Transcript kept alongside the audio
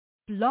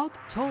Blog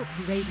Talk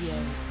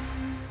Radio.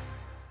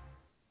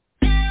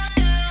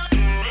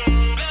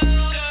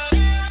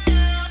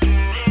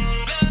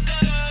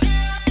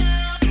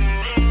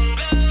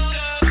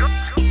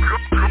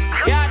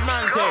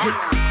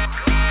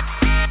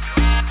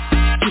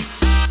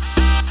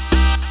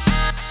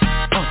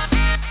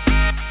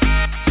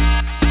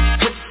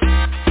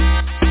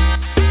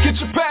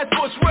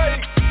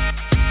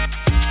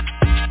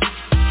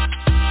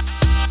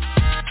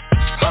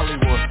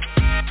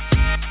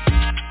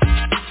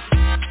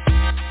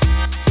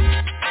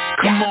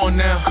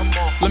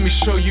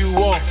 Show you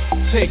off,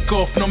 take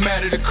off no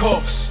matter the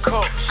cost.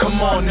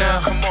 Come on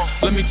now,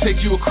 let me take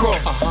you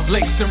across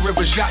lakes and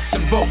rivers, yachts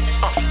and boats.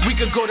 We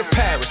could go to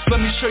Paris, let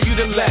me show you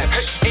the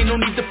lavish. Ain't no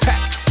need to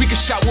pack, we can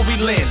shop where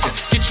we landed.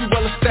 Get you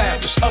well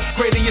established,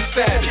 upgrading your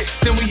status.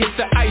 Then we hit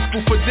the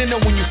Eiffel for dinner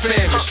when you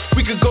famished.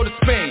 We could go to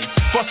Spain,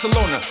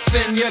 Barcelona,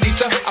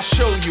 Señorita. I'll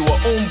show you a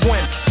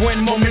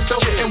buen momento.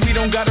 And we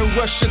don't gotta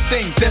rush a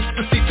thing,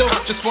 despacito.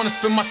 Just wanna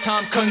spend my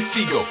time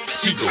contigo.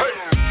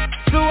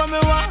 Do what me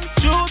want,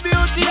 true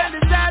beauty, and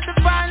decide to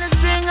find a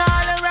thing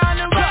all around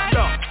the world.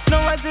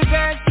 No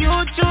hesitate, you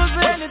choose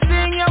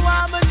anything you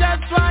want, but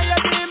that's why you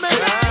be my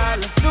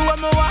girl. Do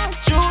what me want,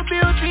 true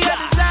beauty, and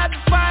decide to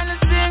find a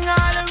thing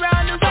all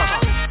around the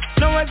world.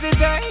 No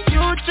hesitate,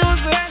 you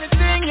choose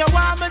anything you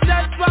want, but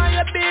that's why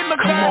you be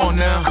my girl. Come on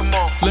now,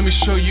 let me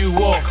show you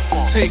off.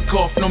 Take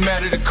off no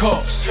matter the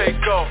cost.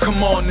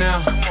 Come on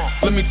now,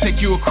 let me take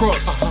you across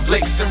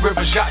lakes and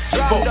rivers, yachts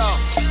and boats.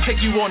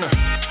 Take you on a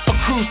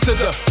cruise to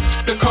the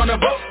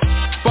Carnival,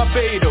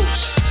 Barbados,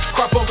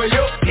 crop over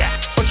yo,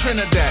 or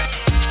Trinidad,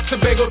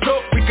 Tobago too.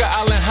 We could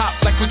island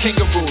hop like we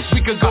kangaroos.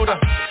 We could go to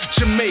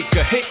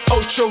Jamaica, hit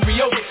Ocho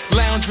Rio,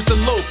 lounge with the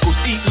locals,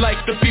 eat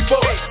like the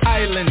people.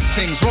 Island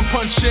things, rum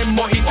punch and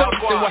mojito,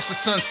 then watch the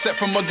sunset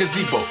from a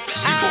gazebo.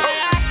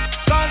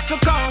 Coast to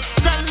coast,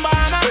 sun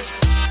banana,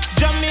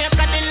 Jamaica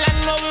the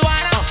land where we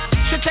wanna.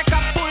 She take a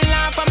pull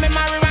off of me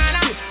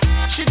marijuana.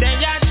 She then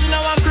yacht, she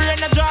know I'm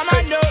creating a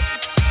drama. No,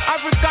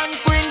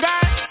 African queen girl.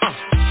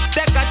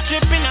 Take a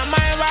trip in a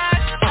my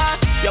ride.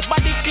 Your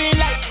body clean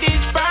like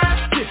this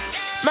bird.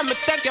 Let me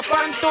take your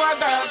fun to a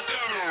girl.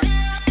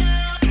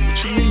 What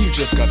you mean you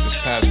just got this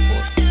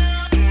passport?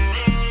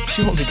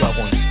 You only got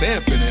one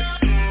stamp in it.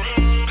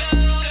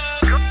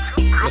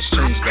 Let's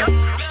change that.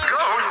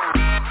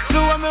 Do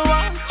what me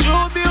want,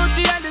 true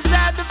beauty, and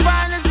decide to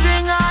find a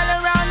thing all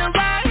around the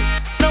world.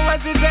 No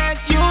hesitate,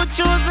 you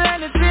choose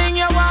anything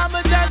you want,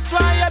 but that's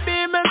why you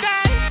be my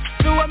guy.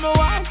 Do what me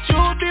want,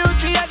 true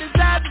beauty, and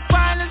decide to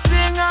find a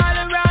thing all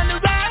around the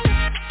world.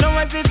 No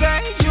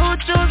hesitate, you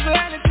choose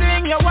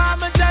anything you want,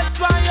 but that's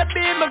why you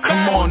be my guy.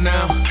 Come on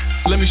now,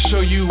 let me show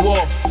you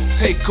off.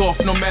 Take off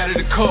no matter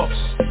the cost.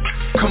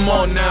 Come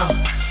on now,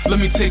 let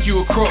me take you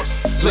across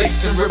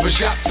lakes and rivers,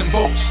 yachts and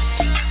boats.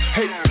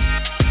 Hey.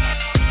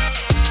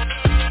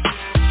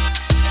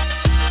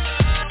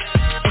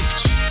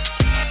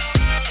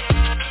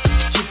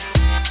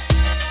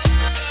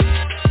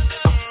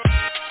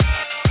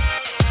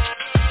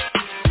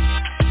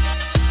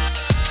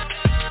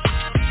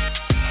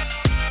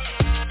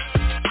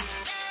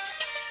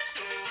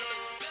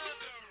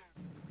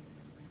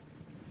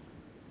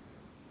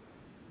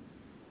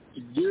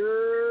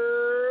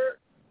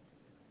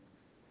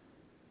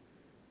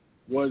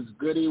 What's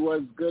goody,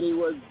 what's goody,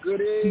 what's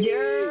goody?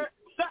 Yeah.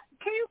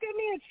 Can you give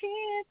me a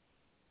chance?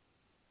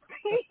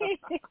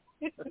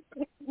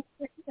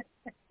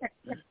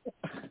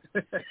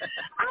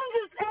 I'm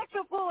just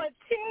asking for a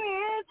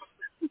chance.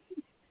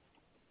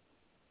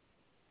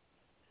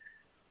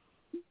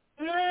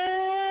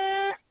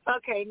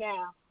 Okay,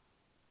 now.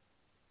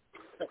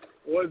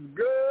 What's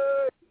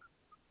good?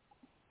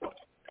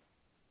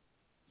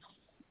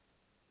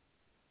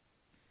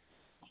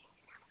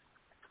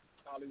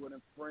 Hollywood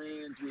and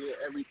Friends, we're here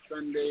every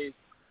Sunday,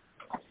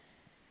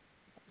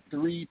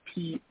 3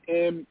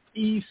 p.m.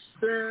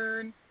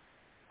 Eastern.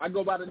 I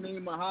go by the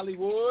name of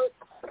Hollywood.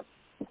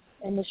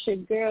 And it's your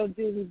girl,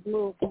 Judy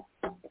Blue.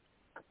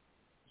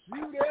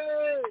 Judy!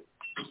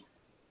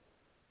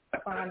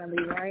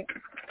 Finally, right?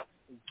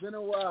 It's been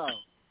a while.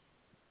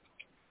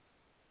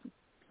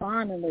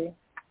 Finally.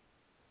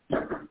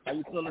 How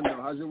you feeling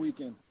now? How's your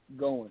weekend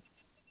going?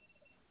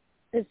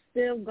 It's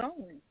still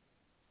going.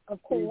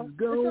 Of course.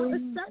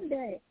 It's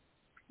Sunday.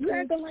 You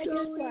acting like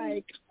it's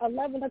like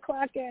 11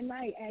 o'clock at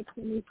night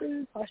asking me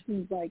food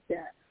questions like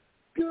that.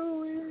 It's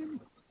going.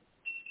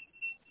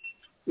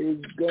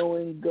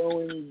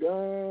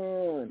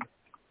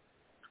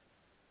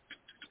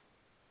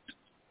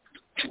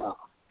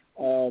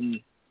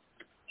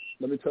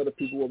 Let me tell the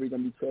people what we're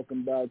going to be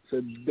talking about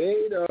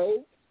today,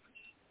 though.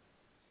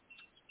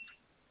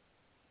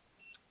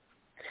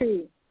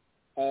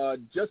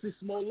 Jussie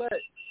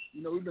Smollet.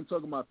 You know, we've been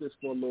talking about this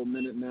for a little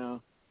minute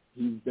now.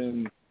 He's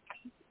been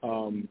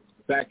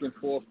back and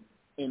forth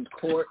in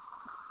court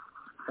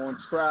on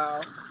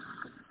trial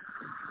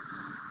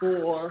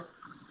for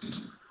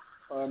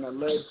an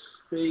alleged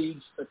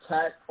staged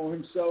attack on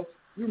himself.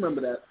 You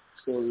remember that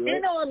story, right? You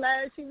know,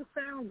 alleged, she was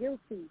found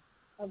guilty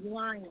of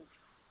lying.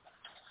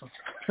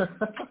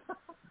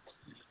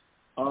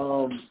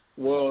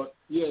 Well,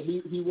 yeah,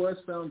 he was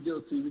found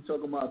guilty. We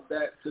talking about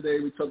that today.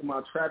 We talking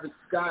about Travis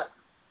Scott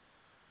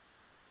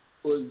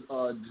was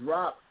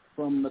dropped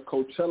from the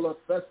Coachella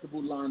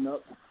festival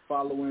lineup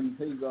following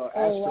his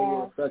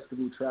Astroworld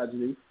Festival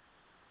tragedy.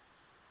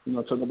 You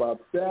know, talking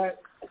about that,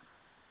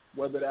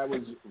 whether that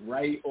was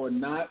right or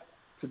not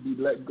to be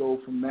let go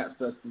from that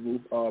festival.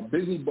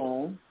 Busy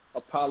Bone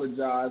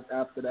apologized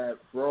after that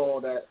brawl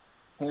that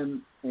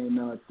him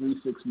and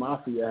 3 6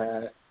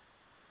 Mafia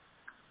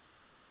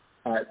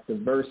had at the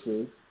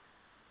Versus.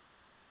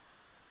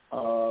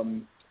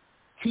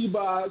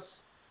 T-Boz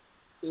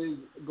is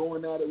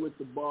going at it with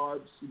the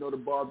Barbs. You know, the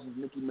Barbs is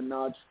Nicki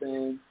Minaj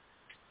fan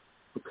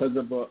because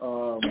of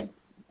a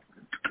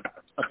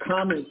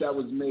comment that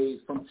was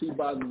made from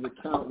T-Boz's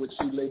account, which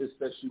she later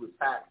said she was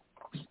hacked.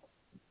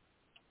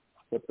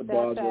 But the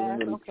Barbs wasn't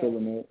really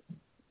killing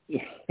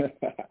it.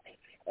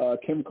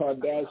 Kim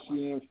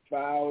Kardashian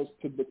vows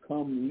to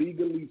become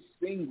legally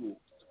single.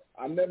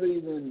 I never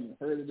even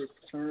heard of this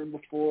term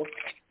before,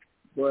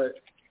 but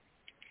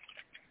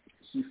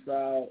she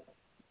vowed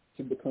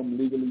to become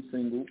legally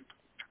single.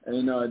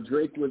 And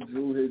Drake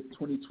withdrew his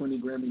 2020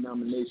 Grammy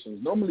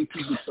nominations. Normally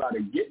people try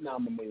to get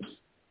nominated.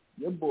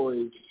 Your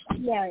boy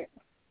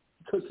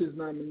took his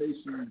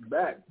nominations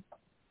back.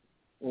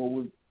 Or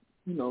was,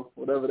 you know,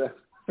 whatever that.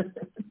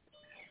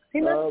 He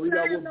must we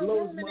got have what no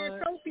blows room in mine.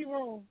 that trophy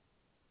room.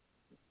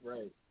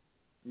 Right.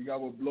 We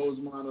got what blows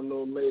mine a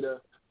little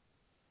later.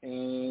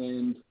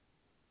 And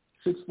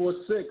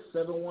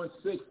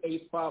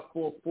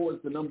 646-716-8544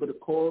 is the number to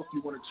call if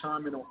you want to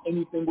chime in on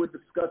anything we're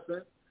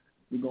discussing.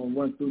 We're going to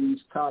run through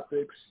these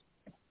topics.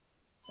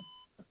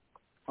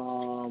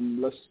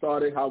 Let's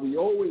start it how we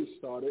always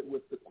start it,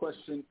 with the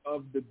question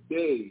of the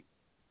day.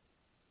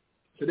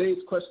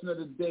 Today's question of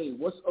the day: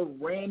 what's a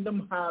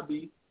random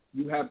hobby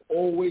you have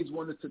always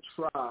wanted to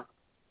try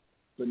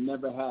but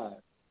never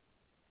had?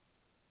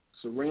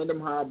 It's a random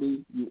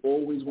hobby you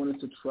always wanted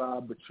to try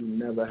but you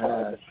never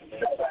had.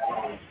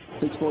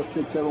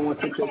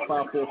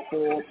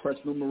 646-716-8544. Press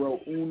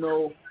numero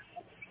uno.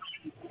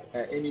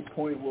 At any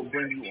point, we'll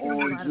bring you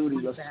on. Judy,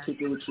 let's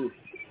kick it with you.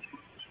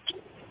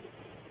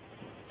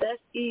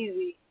 That's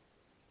easy.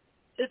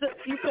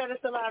 You said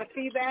it's a lot of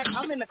feedback.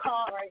 I'm in the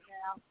car right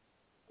now,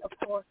 of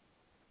course.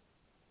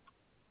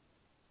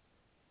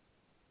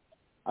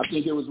 I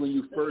think it was when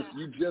you first,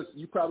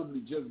 you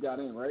probably just got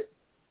in, right?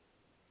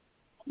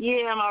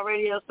 Yeah, my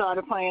radio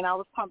started playing. I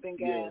was pumping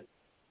gas. Yeah.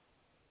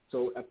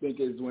 So I think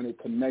it's when it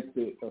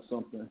connected or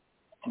something.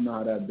 You know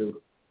how that do.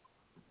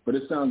 But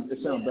it sounds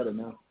better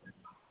now.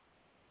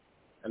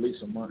 At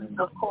least on my end.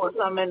 Of course,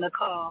 I'm in the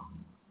car.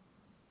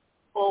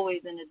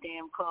 Always in the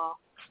damn car.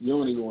 You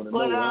don't even want to know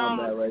where I'm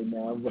at right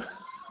now. But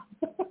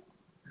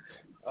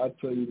I'll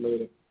tell you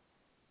later.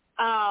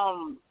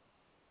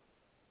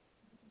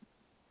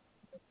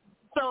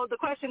 So the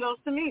question goes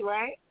to me,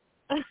 right?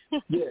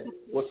 Yeah.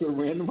 What's a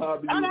random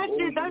hobby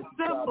you that's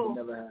simple.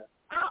 never had?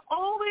 I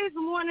always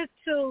wanted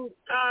to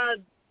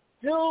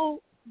do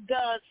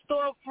the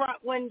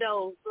storefront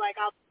windows. Like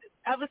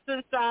ever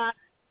since I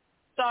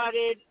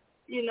started,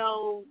 you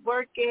know,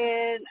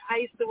 working, I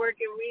used to work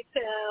in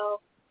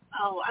retail.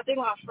 I think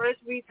my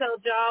first retail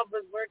job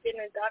was working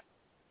at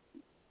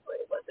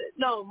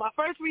my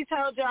first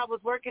retail job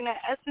was working at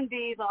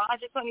S&D's on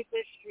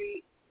 125th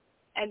Street,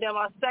 and then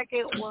my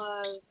second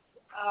was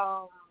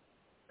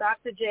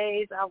Dr.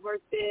 J's. I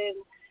worked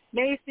in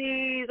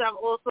Macy's. I've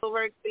also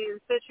worked in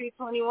Century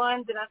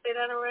 21. Did I say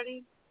that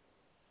already?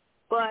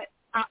 But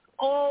I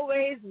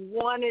always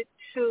wanted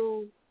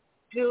to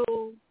do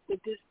the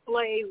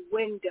display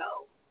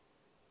window.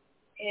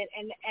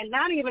 And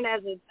not even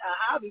as a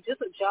hobby,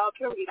 just a job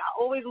period. I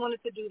always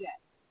wanted to do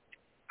that.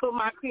 Put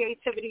my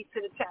creativity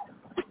to the test.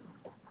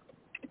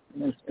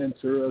 That's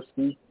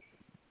interesting.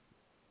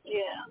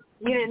 Yeah.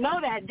 You didn't know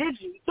that,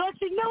 did you?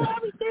 Thought you know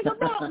everything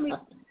about me.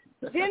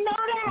 Didn't know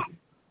that.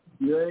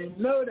 You ain't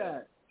know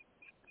that.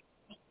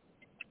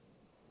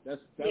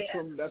 That's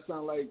from, that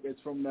sounds like it's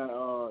from that,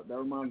 that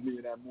reminds me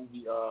of that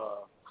movie,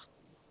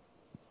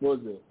 what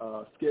was it?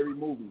 Scary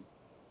Movie.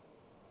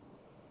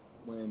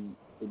 When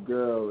the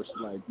girl was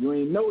like, you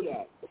ain't know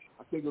that.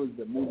 I think it was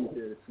the movie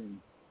theater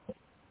scene.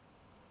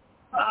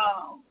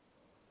 Oh.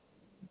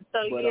 So,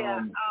 but,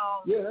 yeah,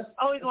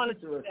 always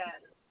wanted to do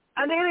that.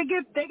 And they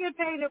get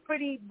paid a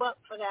pretty buck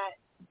for that.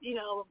 You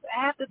know,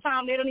 half the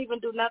time they don't even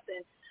do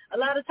nothing. A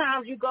lot of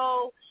times you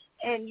go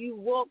and you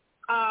walk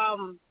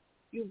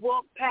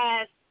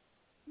past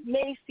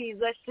Macy's,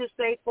 let's just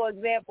say, for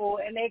example,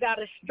 and they got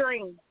a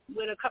string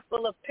with a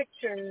couple of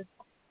pictures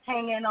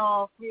hanging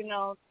off, you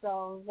know,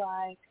 so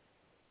like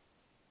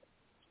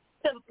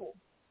simple.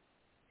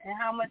 And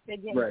how much they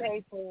get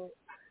paid for it,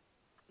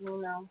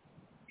 you know.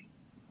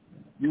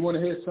 You want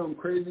to hear something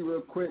crazy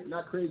real quick?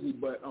 Not crazy,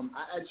 but I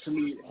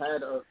actually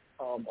had a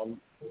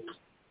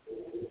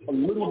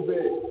little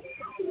bit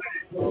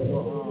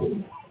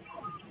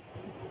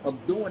of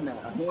doing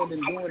that, a hand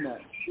in doing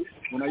that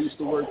when I used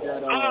to work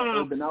at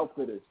Urban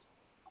Outfitters.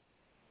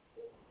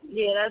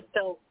 Yeah, that's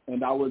dope.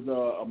 And I was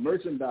a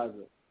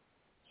merchandiser.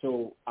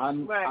 So I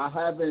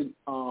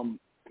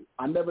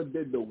I never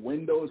did the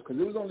windows because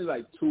it was only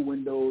like 2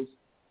 windows.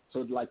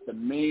 So like the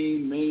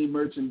main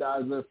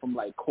merchandiser from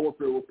like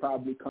corporate will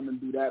probably come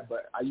and do that.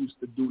 But I used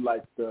to do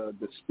like the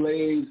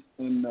displays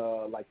and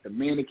like the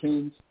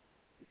mannequins,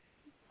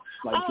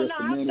 like the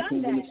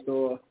mannequins in the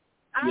store.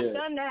 I've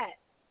done that.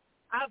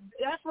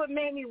 That's what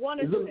made me want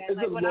to do that.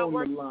 Like when I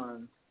worked,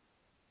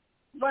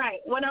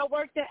 right, when I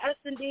worked at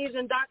S&D's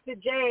and Dr.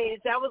 J's,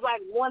 that was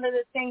like one of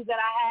the things that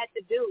I had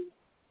to do.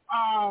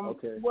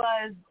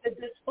 Was the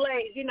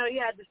displays. You know, you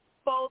had to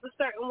fold a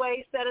certain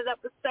way, set it up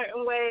a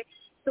certain way,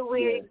 so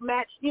it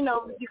matched. You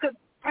know, you could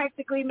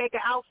practically make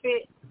an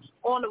outfit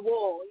on the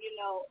wall. You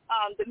know,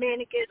 the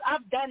mannequins.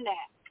 I've done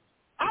that.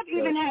 I've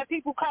even had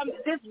people come.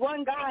 This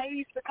one guy who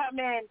used to come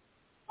in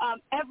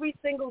every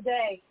single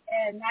day,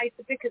 and I used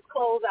to pick his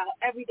clothes out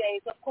every day.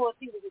 So of course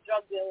he was a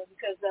drug dealer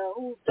because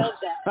who does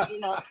that? You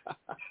know.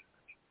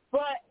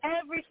 But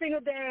every single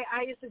day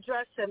I used to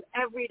dress him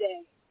every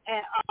day,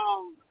 and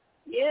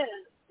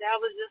that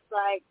was just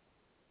like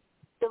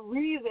the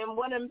reason,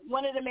 one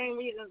of the main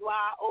reasons why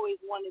I always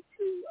wanted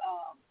to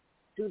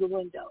do the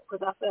window,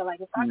 because I feel like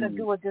if I could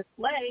do a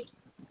display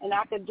and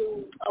I could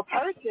do a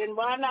person,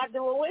 why not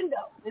do a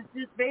window? It's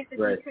just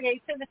basically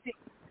creativity,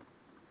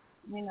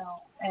 you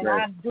know. And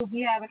I do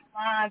be having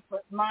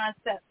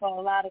mindset for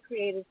a lot of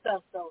creative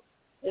stuff, so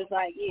it's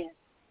like,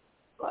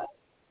 But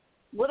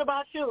what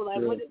about you?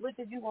 Like, what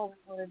did you always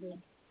want to do?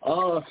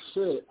 Oh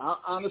shit!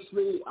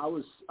 Honestly, I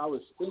was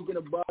thinking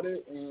about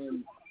it,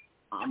 and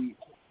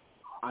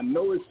I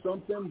know it's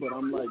something, but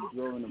I'm like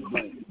drawing a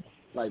blank.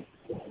 Like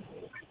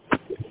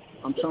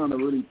I'm trying to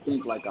really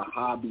think like a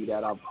hobby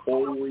that I've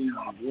always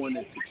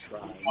wanted to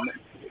try.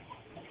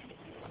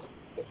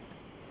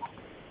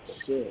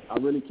 Shit, I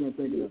really can't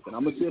think of anything.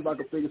 I'm gonna see if I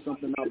can figure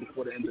something out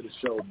before the end of the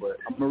show. But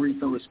I'm gonna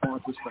read some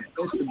responses from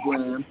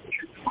Instagram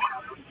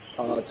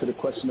to the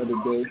question of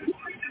the day.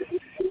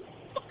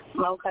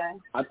 Okay.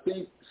 I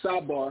think,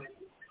 sidebar,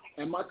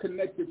 am I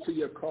connected to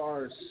your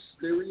car's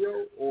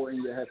stereo or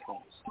in your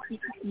headphones?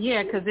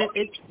 Yeah, because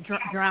it's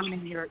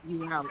drowning you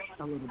out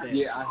a little bit.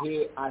 Yeah,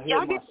 I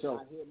hear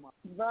myself.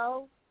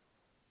 Bro.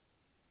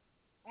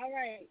 All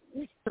right.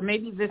 So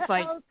maybe just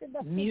like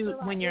mute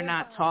when you're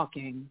not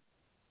talking.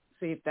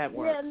 See if that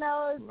works. Yeah,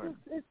 no,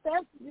 it's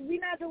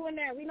we're not doing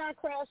that. We're not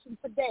crashing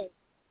today.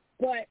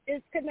 But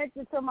it's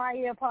connected to my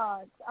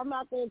earpods. I'm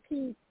not going to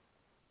keep,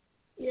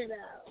 you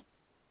know.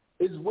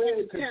 It's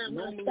weird because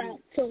normally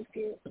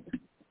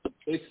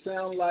it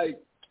sound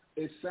like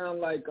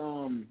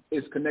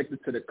it's connected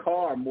to the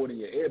car more than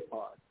your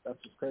AirPods. That's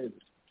just crazy.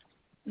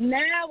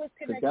 Now it's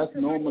connected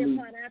to my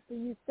AirPod after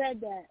you said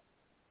that.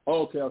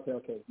 Oh,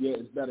 okay. Yeah,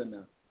 it's better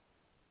now.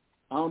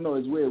 I don't know.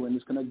 It's weird when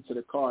it's connected to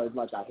the car. It's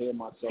like I hear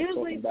myself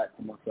talking back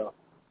to myself.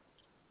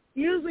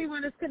 Usually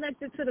when it's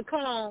connected to the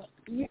car,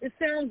 it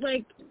sounds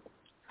like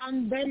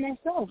I'm by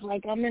myself,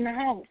 like I'm in the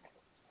house.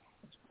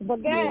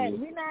 But guys,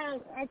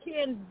 I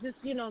can't just,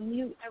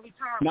 mute every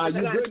time. Nah,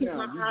 you're good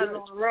now.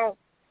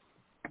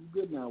 You're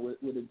good now with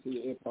it to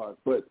your AirPods.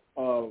 But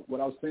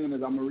what I was saying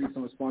is I'm going to read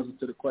some responses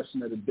to the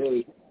question of the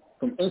day.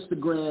 From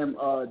Instagram,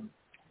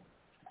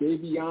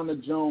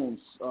 Daviana Jones,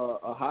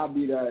 a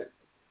hobby that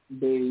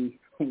they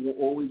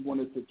always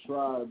wanted to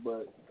try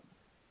but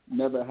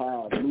never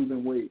have,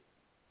 losing weight.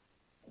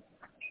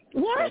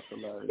 What? That's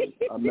hilarious.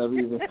 I've never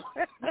even...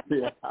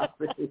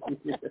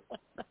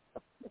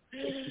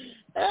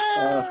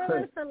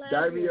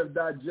 Diary of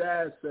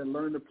Jazz said,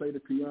 learn to play the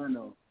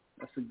piano.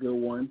 That's a good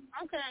one.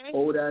 Okay.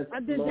 Old ass I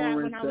did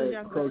Lauren that when I was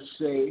said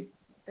crochet.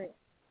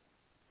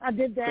 I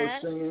did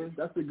that. Crocheting,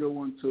 that's a good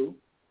one too.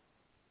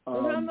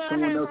 Remember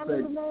someone I had else my said,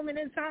 little moment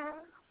in time?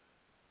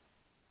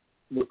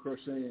 The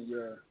crocheting,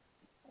 yeah.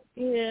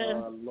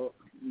 Yeah.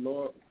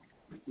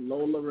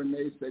 Lola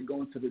Renee said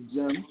going to the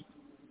gym.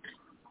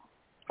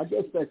 I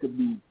guess that could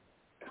be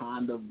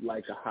kind of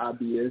like a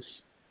hobby-ish.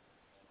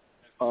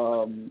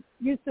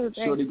 You too,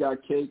 Shorty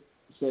Got Cake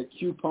said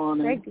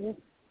couponing. Thank you.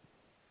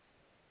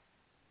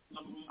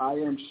 I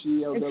am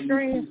she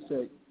LWP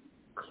said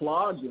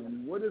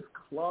clogging. What is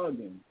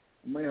clogging?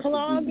 I might have to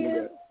Google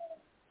that.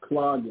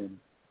 Clogging.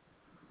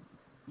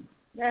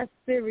 That's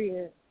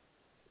serious.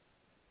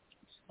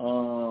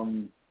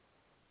 And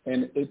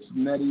it's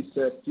Nettie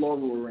said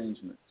floral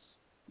arrangements.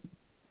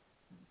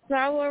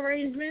 Flower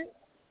arrangements?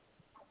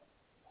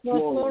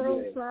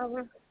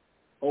 Flower.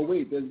 Oh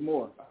wait, there's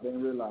more. I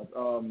didn't realize.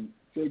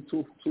 Fig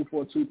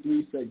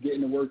 2423 said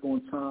getting to work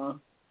on time.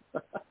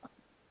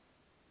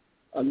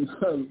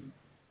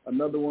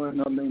 Another one,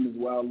 her name is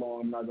Wild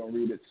Long, I'm not going to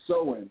read it.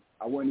 Sewing.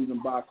 I wouldn't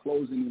even buy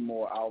clothes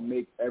anymore. I'll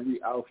make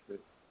every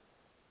outfit.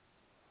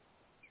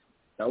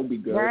 That would be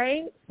good.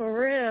 Right? For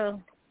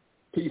real.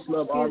 Peace,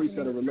 love, Ari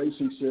said a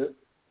relationship.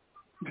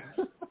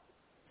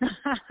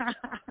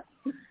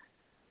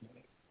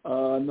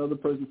 Another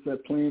person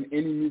said playing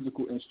any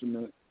musical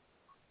instrument.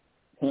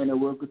 Hannah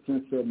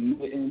Wilkerson said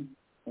knitting.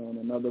 And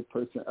another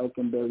person,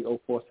 Elkinberry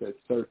 04, said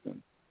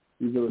surfing.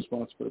 These are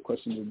responses for the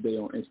question of the day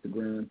on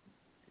Instagram.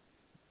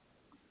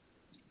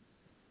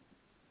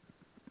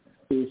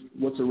 If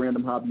what's a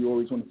random hobby you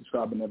always want to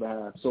subscribe but never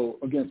have? So,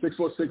 again,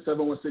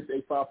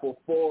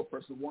 646-716-8544.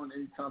 Press 1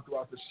 anytime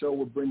throughout the show.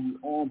 We'll bring you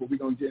on, but we're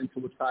going to get into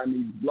what's happening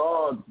in these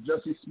blogs.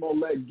 Jussie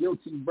Smollet,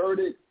 guilty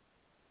verdict.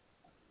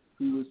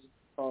 He was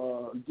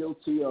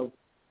guilty of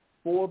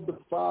 4 of the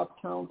 5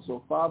 counts,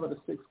 or 5 of the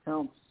 6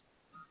 counts,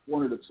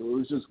 one of the 2. It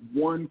was just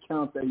one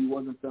count that he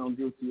wasn't found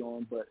guilty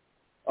on, but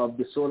of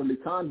disorderly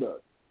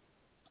conduct.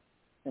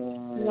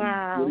 And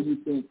what do you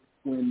think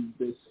when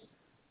this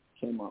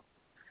came up?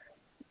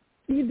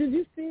 Did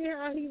you see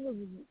how he was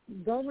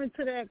going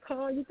to that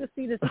car? You could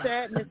see the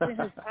sadness in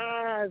his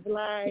eyes.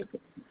 Like,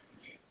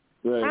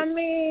 right. I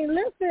mean,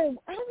 listen,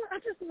 I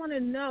just want to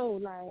know,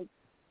 like,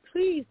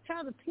 please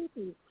tell the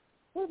people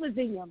what was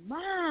in your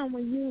mind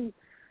when you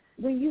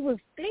was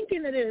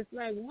thinking of this.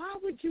 Like, why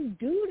would you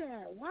do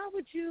that? Why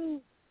would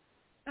you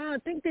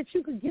think that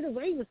you could get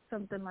away with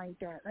something like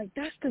that? Like,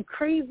 that's the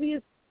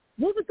craziest.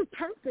 What was the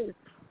purpose?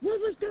 What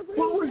was the reason?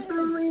 What was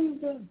the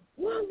reason?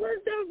 What was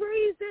the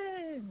reason?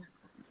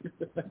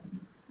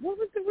 What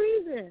was the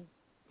reason?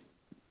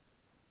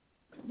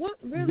 What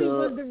really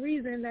was the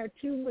reason that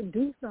you would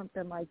do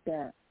something like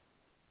that?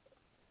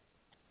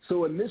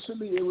 So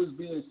initially it was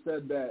being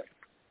said that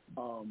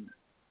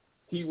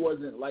he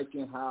wasn't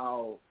liking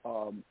how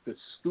the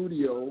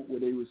studio where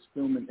they was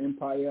filming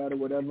Empire or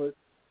whatever,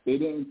 they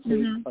didn't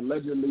take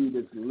allegedly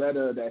this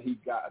letter that he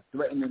got, a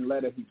threatening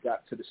letter he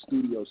got to the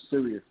studio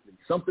seriously.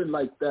 Something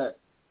like that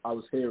I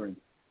was hearing.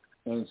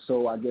 And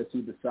so I guess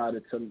he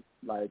decided to,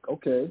 like,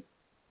 okay,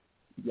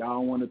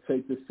 y'all want to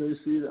take this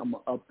seriously, I'm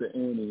going to up the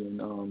ante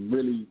and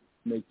really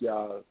make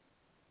y'all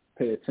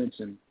pay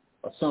attention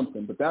or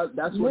something. But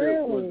that's what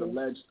it was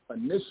alleged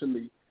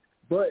initially.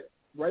 But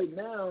right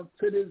now,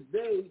 to this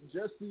day,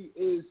 Jussie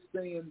is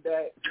saying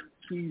that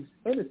he's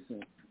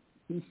innocent.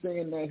 He's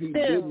saying that he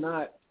did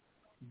not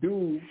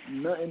do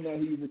nothing that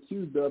he's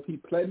accused of. He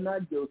pled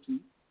not guilty.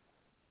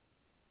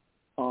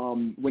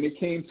 When it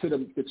came to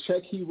the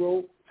check he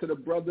wrote to the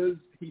brothers,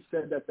 he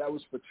said that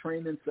was for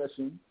training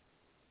sessions.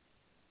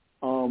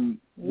 When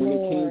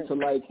it came to,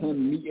 like,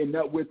 him meeting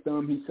up with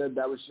them, he said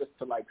that was just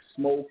to, like,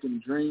 smoke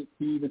and drink.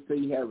 He even said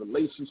he had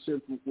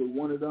relationships with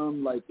one of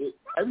them. Like,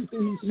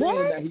 everything he's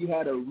saying that he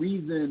had a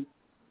reason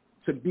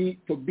for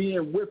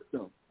being with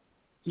them.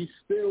 He's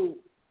still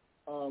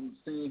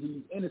saying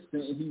he's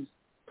innocent, and he's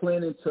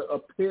planning to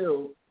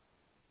appeal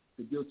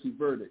the guilty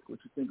verdict.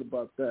 What you think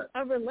about that?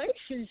 A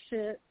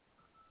relationship?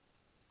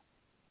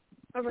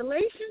 A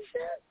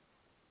relationship?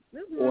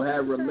 Or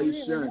have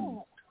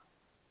relations.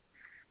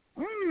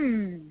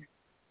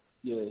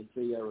 Yeah, he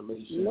said he had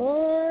relations.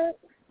 Lord,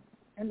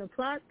 and the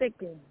plot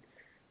thickens.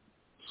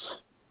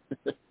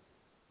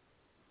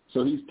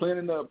 So he's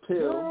planning to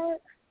appeal,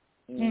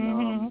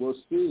 and we'll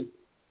see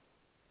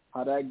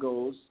how that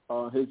goes.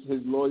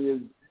 His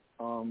lawyers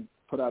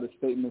put out a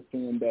statement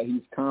saying that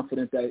he's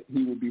confident that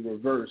he will be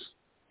reversed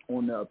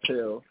on the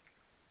appeal.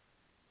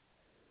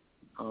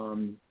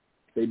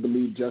 They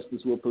believe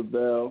justice will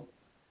prevail.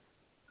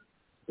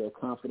 They're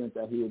confident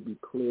that he will be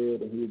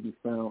cleared and he will be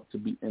found to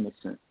be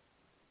innocent.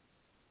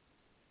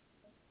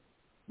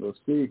 We'll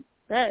see.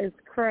 That is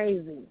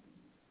crazy.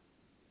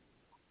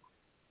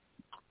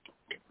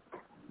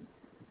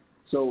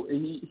 So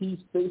he's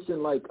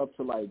facing like up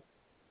to like,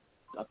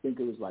 I think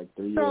it was like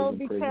 3 years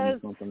in prison or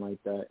something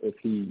like that if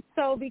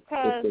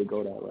they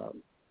go that route.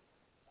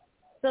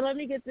 So let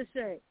me get this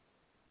straight.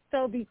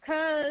 So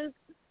because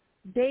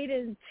they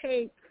didn't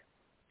take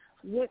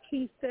what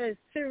he said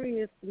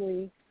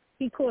seriously,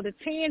 he caught a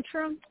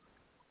tantrum?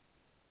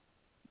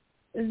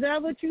 Is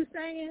that what you're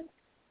saying?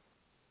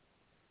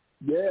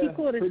 Yeah, he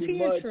caught a pretty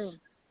tantrum.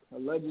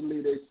 Much.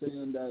 Allegedly, they're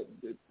saying that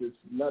this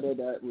letter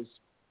that was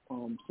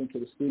sent to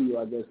the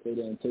studio, I guess they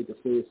didn't take it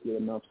seriously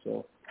enough.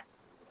 So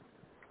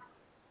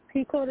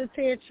he caught a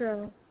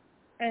tantrum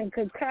and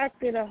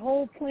concocted a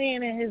whole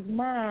plan in his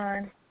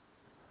mind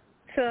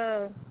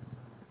to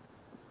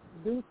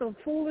do some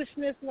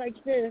foolishness like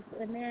this,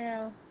 and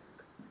now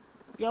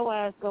your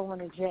ass going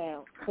to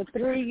jail for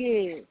 3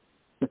 years.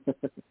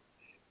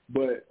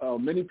 But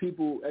many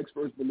people,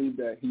 experts, believe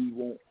that he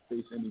won't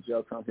face any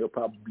jail time. He'll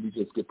probably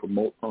just get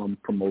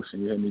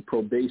promotion. You hear me?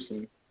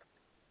 Probation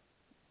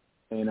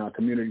and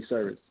community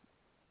service.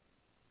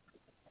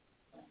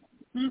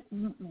 Because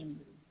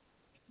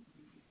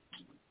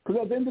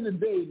at the end of the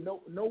day,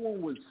 no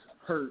one was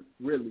hurt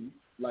really.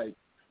 Like,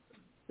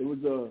 it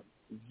was a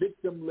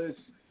victimless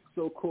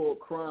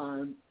so-called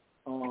crime.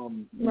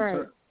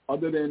 Right.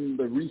 Other than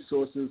the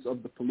resources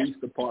of the police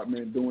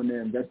department doing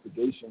their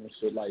investigation and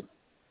shit, like,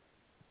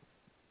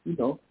 you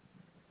know.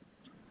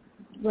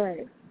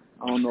 Right.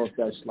 I don't know if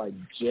that's, like,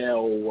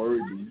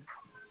 jail-worthy.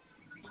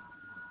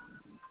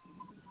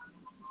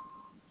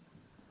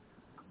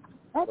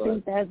 I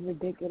think that's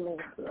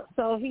ridiculous.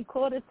 So he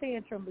caught a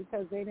tantrum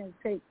because they didn't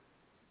take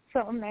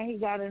something that he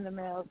got in the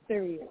mail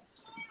serious.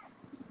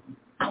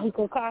 He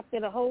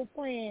concocted a whole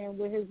plan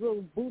with his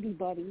little booty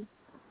buddy,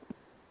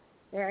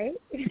 right?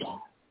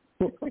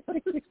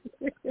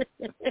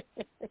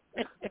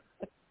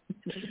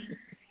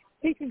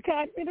 He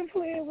concocted a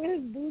plan with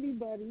his booty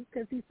buddy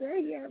because he said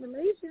he had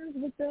relations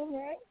with them,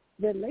 right?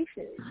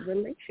 Relations.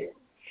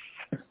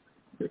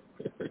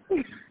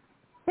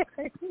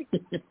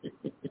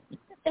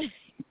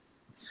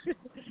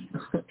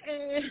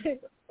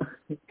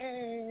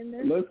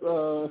 and let's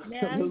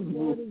now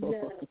move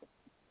on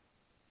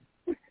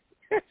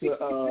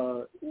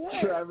to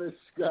Travis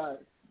Scott.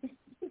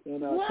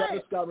 And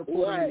Travis Scott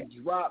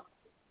reportedly dropped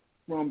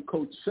from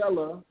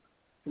Coachella,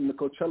 from the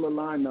Coachella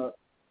lineup,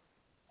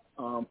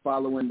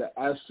 following the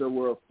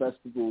Astroworld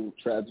Festival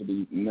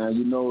tragedy. Now,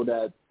 you know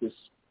that this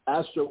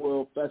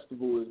Astroworld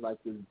Festival is like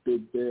this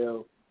big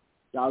deal.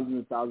 Thousands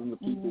and thousands of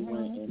people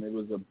went, and it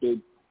was a big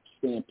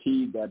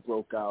stampede that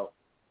broke out,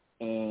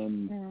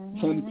 and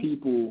 10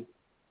 people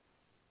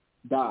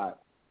died,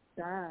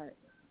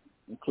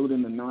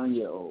 including the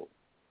 9-year-old.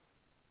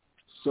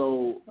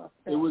 So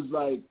it was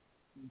like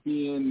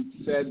being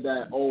said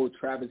that,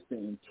 Travis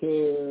didn't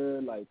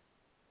care, like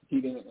he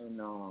didn't,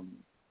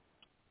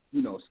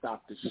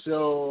 stop the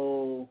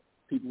show.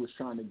 People was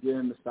trying to get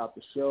him to stop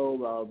the show,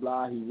 blah,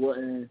 blah, blah. He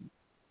wouldn't.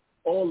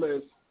 All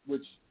this,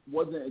 which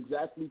wasn't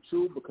exactly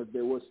true because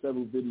there were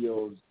several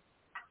videos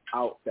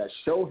out that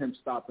show him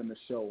stopping the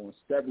show on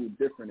several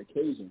different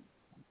occasions.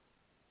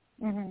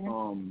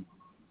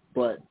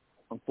 But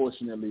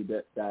unfortunately,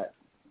 that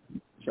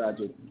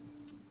tragic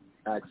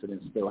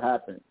accident still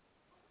happened.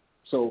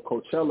 So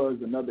Coachella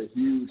is another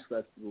huge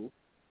festival,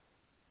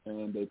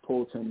 and they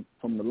pulled him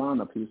from the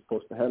lineup. He was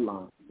supposed to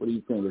headline. What do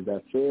you think? Is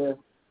that fair?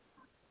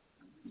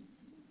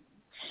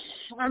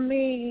 I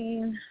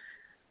mean,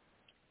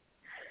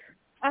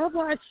 I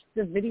watched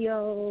the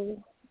video,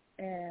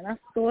 and I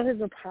saw his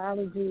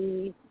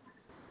apology,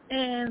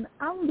 and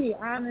I'm going to be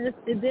honest,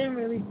 it didn't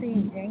really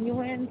seem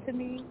genuine to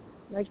me,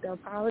 like the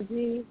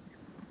apology.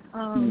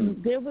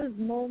 There was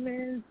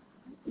moments,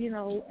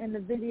 in the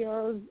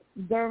videos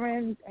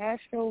during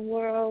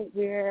Astroworld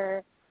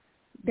where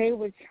they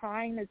were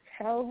trying to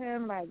tell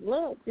him, like,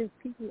 look, there's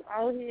people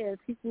out here,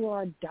 people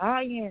are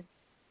dying,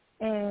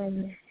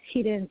 and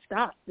he didn't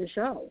stop the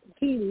show.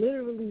 He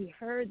literally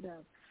heard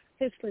them.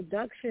 His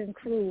production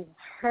crew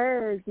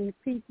heard these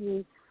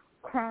people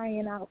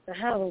crying out for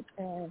help,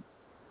 and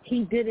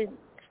he didn't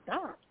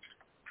stop.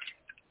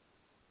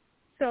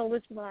 So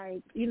it's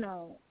like,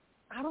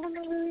 I don't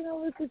really know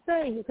what to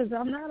say because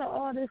I'm not an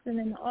artist, and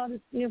in the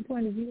artist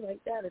standpoint of view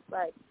like that, it's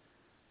like,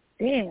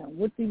 damn,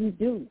 what do you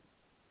do?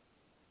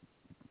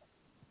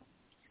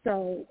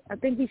 So I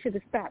think he should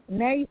have stopped.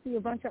 Now you see a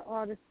bunch of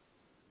artists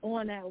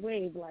on that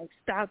wave, like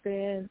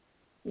stopping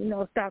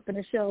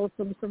the show,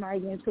 somebody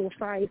get into a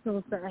fight,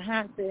 something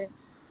happened.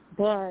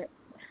 But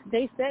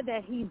they said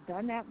that he's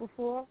done that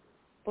before.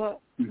 But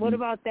what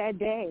about that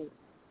day?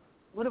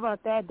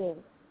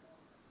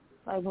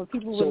 Like when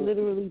people were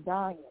literally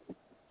dying.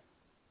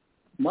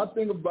 My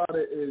thing about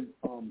it is,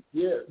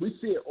 we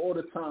see it all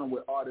the time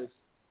with artists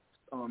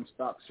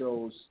stop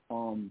shows,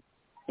 and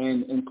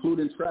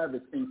including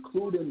Travis,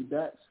 including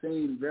that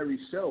same very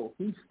show.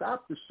 He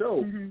stopped the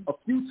show a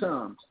few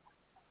times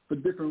for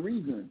different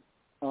reasons.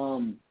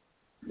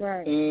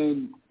 Right.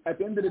 And at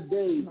the end of the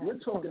day, we're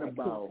talking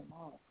about,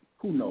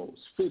 who knows,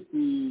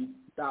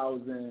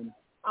 50,000,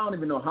 I don't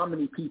even know how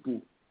many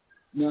people.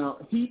 Now,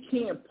 he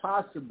can't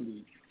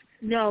possibly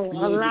a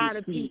lot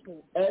of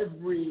people.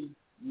 Every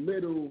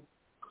little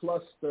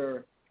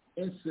cluster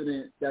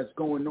incident that's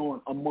going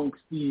on amongst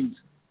these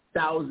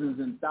thousands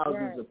and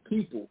thousands of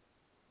people.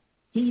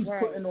 He's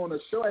putting on a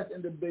show at the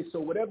end of the day, so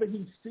whatever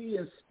he see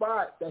and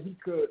spot that he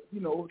could,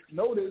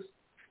 notice,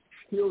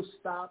 he'll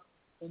stop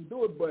and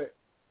do it. But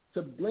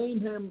to blame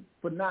him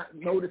for not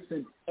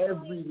noticing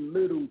every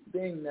little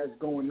thing that's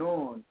going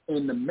on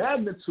and the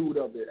magnitude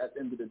of it at the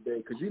end of the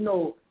day, because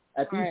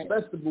at these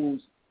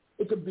festivals,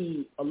 it could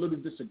be a little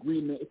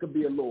disagreement. It could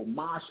be a little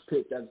mosh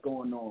pit that's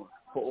going on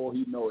for all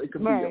he knows. It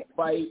could be a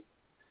fight.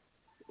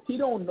 He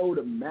don't know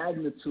the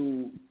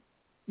magnitude,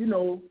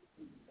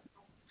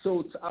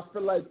 So I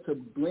feel like to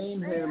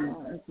blame him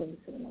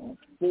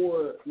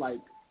for, like,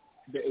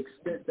 the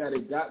extent that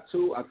it got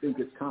to, I think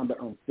it's kind of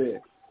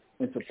unfair.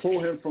 And to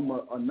pull him from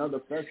another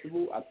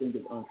festival, I think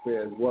it's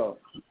unfair as well.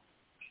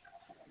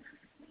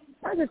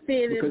 I just see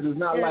it because it's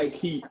not like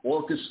he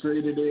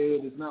orchestrated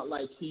it. It's not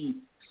like he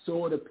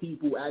saw the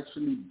people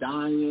actually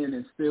dying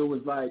and still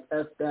was like,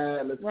 F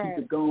that, let's keep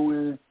it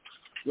going.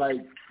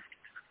 Like,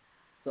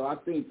 so I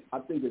think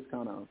it's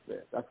kind of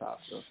unfair. That's how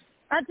I feel.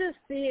 I just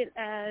see it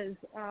as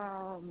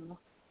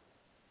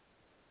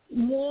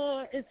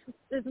more.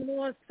 It's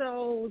more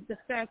so the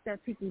fact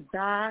that people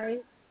die.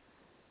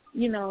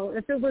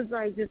 If it was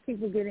like just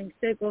people getting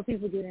sick or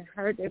people getting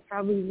hurt, they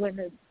probably wouldn't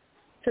have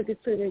took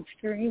it to the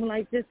extreme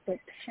like this. But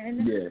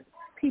 10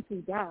 people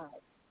died.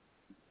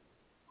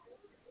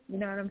 You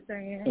know what I'm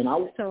saying? And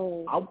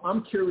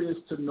I'm curious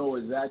to know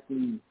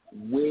exactly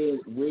where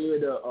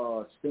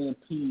the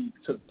stampede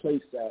took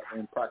place at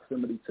in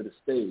proximity to the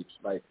stage.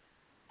 Like,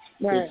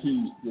 if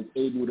he was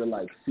able to,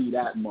 like, see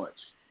that much.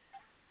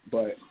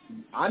 But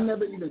I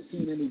never even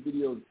seen any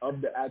videos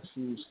of the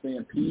actual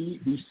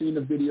stampede. We've seen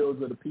the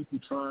videos of the people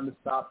trying to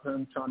stop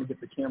him, trying to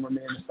get the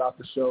cameraman to stop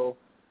the show.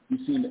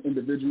 We've seen the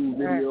individual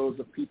videos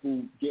of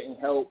people getting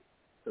help,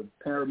 the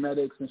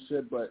paramedics and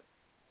shit. But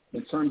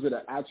in terms of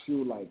the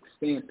actual, like,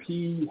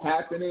 stampede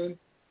happening,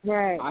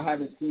 I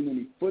haven't seen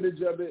any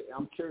footage of it.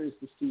 I'm curious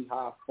to see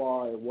how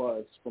far it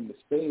was from the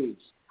stage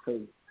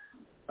because,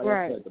 like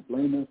I said, the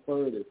blaming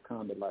for it is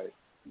kind of like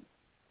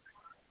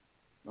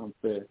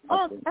unfair.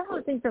 I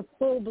don't think the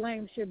full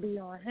blame should be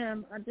on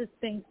him. I just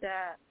think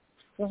that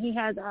when he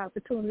had the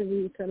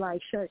opportunity to,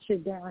 like, shut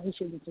shit down, he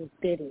should have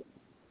just did it.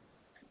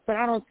 But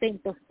I don't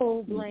think the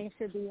full blame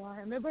should be on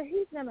him. But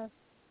he's going to,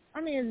 I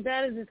mean, as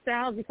bad as it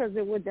sounds because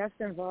of what that's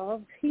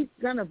involved, he's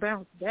going to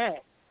bounce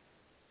back.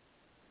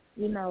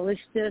 You know, it's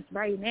just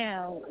right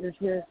now, it's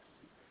just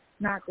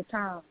not the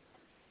time.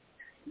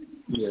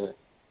 Yeah.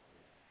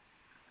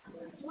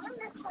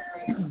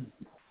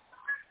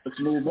 Let's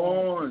move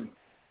on.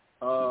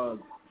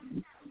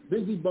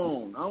 Busy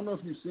Bone. I don't know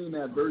if you've seen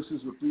that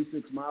versus with 3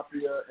 6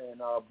 Mafia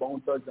and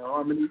Bone Thugs and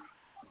Harmony,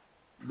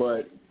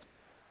 but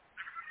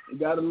it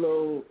got a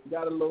little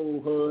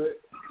hood.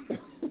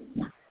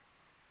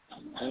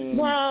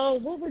 Well,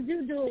 what would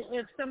you do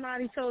if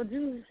somebody told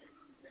you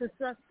to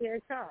suck their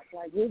cock?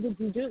 Like, what would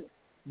you do?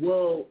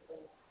 Well,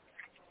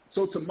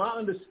 so to my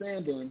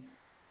understanding,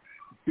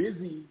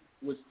 Busy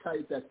was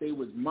tight that they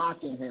was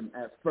mocking him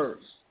at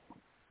first.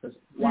 Because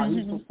while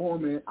he's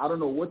performing, I don't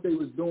know what they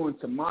was doing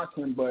to mock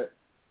him, but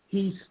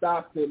he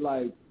stopped it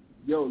like,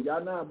 yo,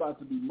 y'all not about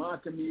to be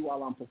mocking me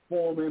while I'm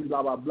performing,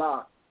 blah, blah,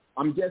 blah.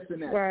 I'm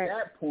guessing at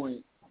that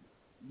point,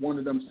 one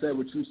of them said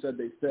what you said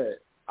they said.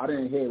 I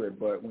didn't hear it,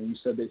 but when you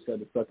said they said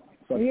to suck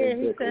their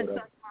dick or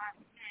whatever.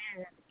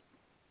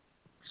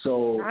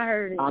 So,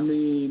 I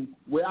mean,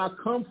 where I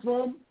come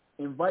from,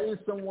 inviting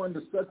someone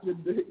to suck your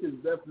dick is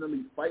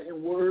definitely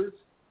fighting words.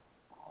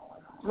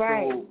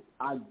 So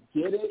I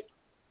get it,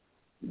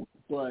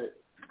 but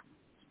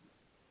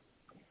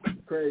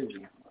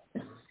crazy.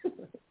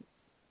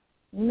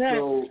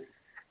 So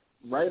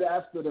right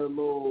after the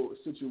little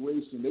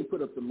situation, they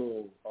put up the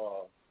little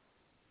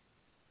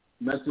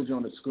message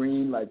on the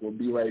screen, like, we'll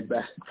be right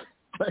back.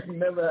 Like,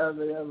 never have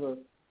they ever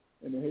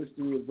in the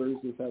history of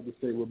verses had to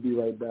say, we'll be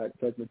right back,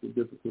 technical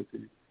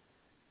difficulties.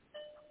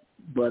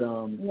 But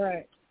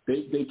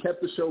they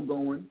kept the show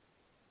going,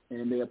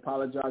 and they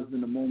apologized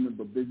in the moment,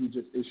 but Busy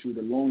just issued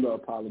a longer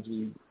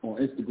apology on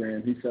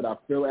Instagram. He said, I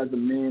feel as a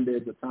man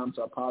there's a time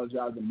to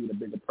apologize and be the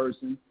bigger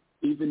person,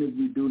 even if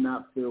you do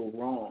not feel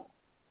wrong.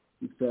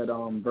 He said,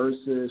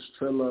 Versus,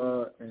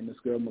 Trilla, and this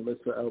girl,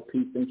 Melissa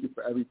LP, thank you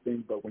for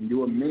everything, but when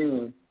you're a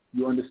man,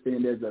 you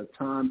understand there's a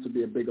time to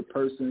be a bigger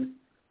person.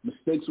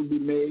 Mistakes will be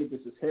made. This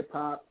is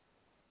hip-hop.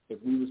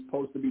 If we were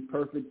supposed to be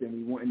perfect, then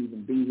we wouldn't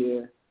even be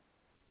here.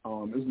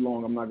 It's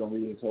long. I'm not going to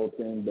read his whole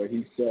thing, but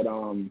he said,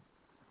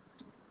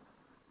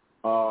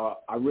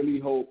 I really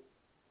hope,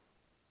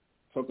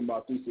 talking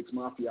about 3 6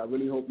 Mafia, I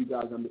really hope you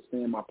guys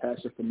understand my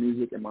passion for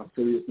music and my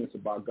seriousness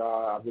about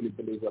God. I really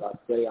believe what I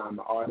say. I'm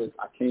an artist.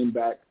 I came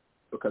back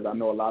because I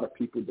know a lot of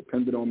people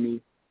depended on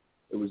me.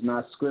 It was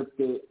not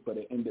scripted, but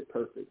it ended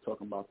perfect,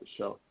 talking about the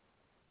show.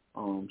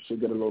 Should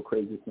get a little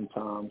crazy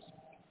sometimes.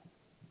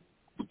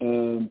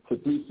 And to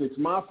 3 6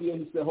 Mafia,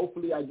 he said,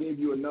 hopefully I gave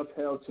you enough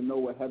hell to know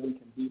what heaven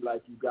can be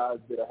like. You guys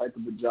did a heck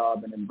of a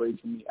job and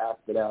embracing me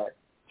after that.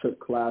 Took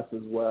class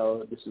as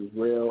well. This is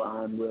real.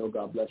 I'm real.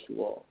 God bless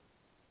you all.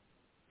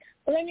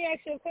 Well, let me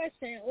ask you a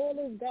question. All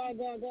this God,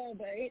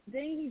 but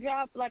didn't he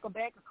drop like a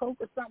bag of Coke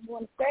or something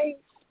on the stage?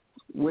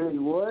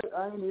 Wait, what?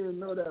 I didn't even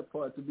know that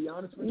part, to be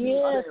honest with you.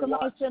 Yeah,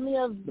 somebody sent me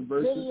a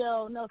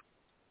video. No,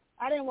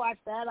 I didn't watch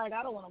that. Like,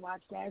 I don't want to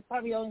watch that. It's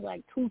probably only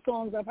like 2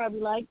 songs I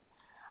probably like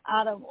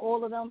out of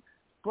all of them.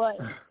 But,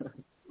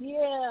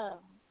 yeah.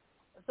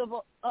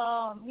 So,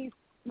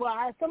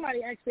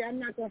 somebody actually, I'm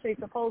not going to say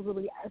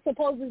supposedly.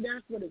 Supposedly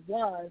that's what it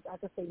was. I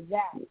could say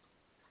that.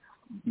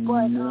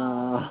 But,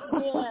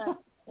 yeah,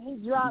 he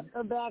dropped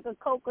a bag of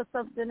Coke or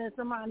something and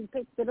somebody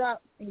picked it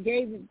up and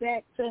gave it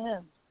back to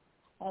him.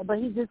 But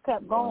he just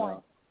kept going.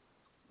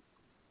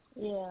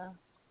 Yeah.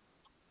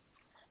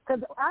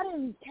 Because I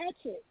didn't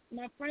catch it.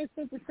 My friend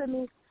sent it to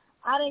me.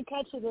 I didn't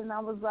catch it, and I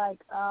was like,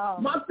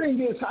 my thing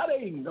is, how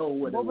they know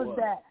what it was? What was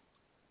that?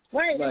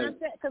 Right, like,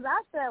 and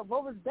I said,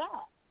 what was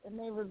that? And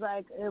they was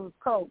like, it was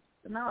Coke.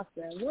 And I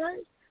said, what?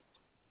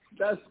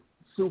 That's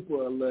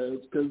super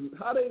alleged, because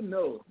how they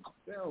know?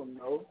 They don't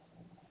know.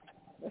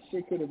 That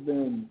shit could have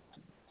been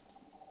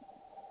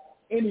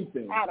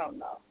anything. I don't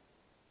know.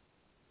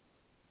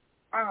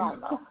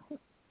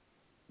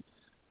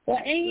 Well,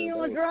 ain't he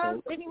on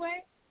drugs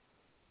anyway?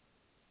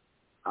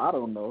 I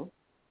don't know.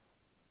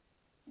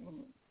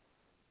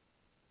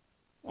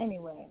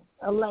 Anyway,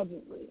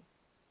 allegedly.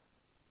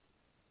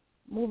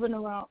 Moving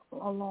along.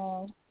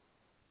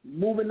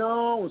 Moving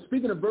on.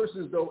 Speaking of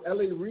verses, though,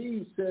 L.A.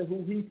 Reid said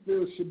who he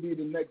feels should be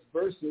the next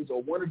verses,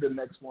 or one of the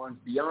next ones,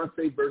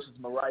 Beyonce versus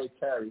Mariah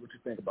Carey. What you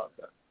think about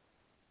that?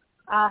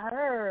 I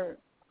heard.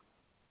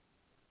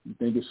 You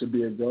think it should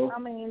be a go? I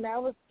mean,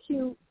 that was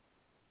cute,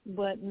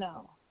 but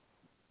no.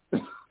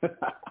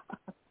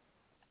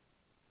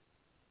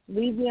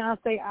 Leave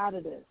Beyonce out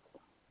of this.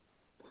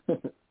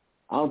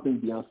 I don't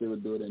think Beyonce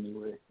would do it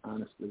anyway,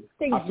 honestly.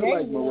 I feel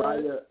like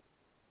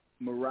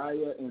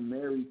Mariah and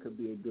Mary could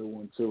be a good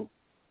one, too.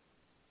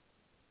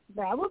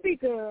 That would be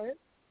good.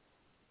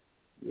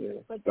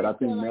 Yeah, but I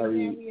think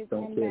Mary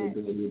don't care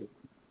to do it either.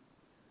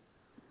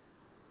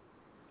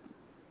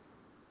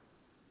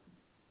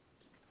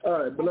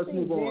 All right, but let's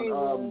move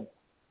on.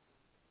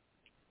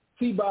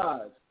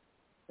 T-Boz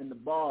and the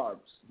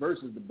Barbs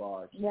versus the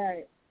Barbs.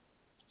 Right.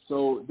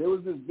 So there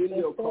was this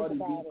video Cardi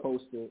B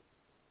posted.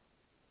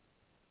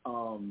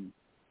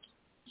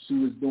 She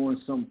was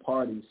doing some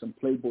party, some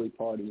Playboy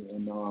party,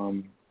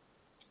 and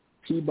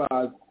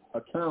T-Boz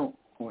account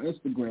on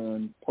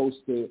Instagram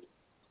posted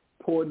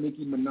poor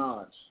Nicki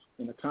Minaj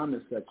in the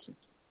comment section.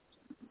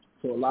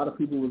 So a lot of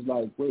people was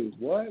like, wait,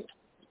 what?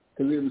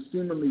 Because it was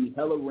seemingly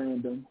hella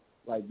random.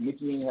 Like,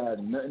 Nicki ain't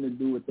had nothing to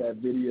do with that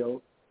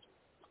video.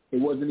 It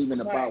wasn't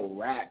even about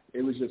rap.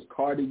 It was just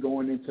Cardi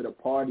going into the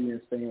party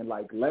and saying,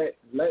 like, let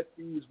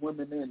these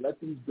women in, let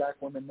these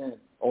black women in,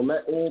 or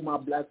let all my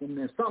black women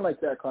in. Something like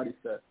that, Cardi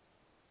said.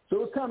 So it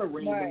was kind of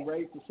random,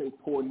 right, to say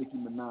poor Nicki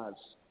Minaj.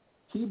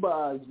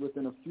 T-Boz,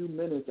 within a few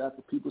minutes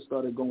after people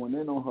started going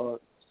in on her,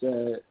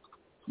 said,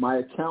 my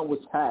account was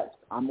hacked.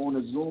 I'm on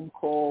a Zoom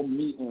call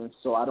meeting,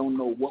 so I don't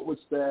know what was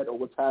said or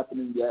what's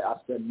happening yet. I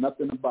said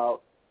nothing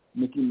about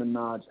Nicki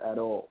Minaj at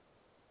all.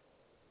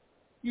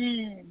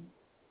 She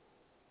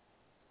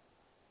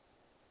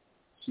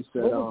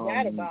said, what was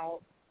that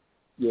about?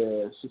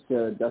 Yeah, she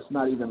said, that's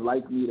not even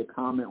like me to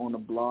comment on a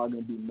blog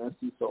and be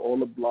messy, so all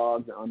the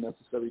blogs and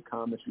unnecessary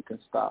comments you can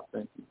stop.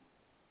 Thank you.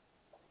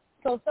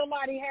 So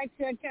somebody hacked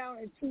your account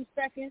in 2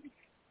 seconds?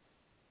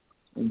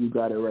 And you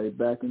got it right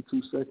back in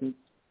 2 seconds?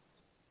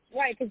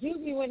 Right, because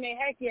usually when they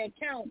hack your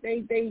account,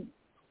 they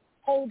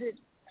hold it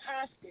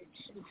hostage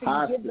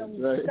until you give them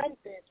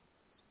something.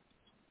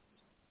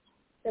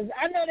 Because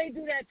I know they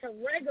do that to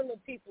regular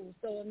people,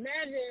 so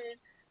imagine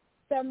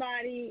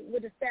somebody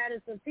with the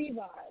status of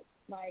T-Boz.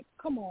 Like,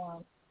 come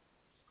on.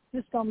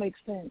 This don't make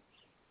sense.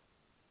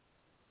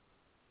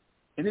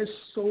 And it's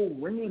so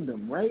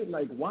random, right?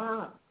 Like,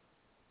 why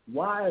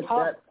at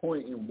that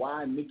point, and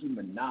why Nicki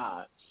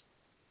Minaj?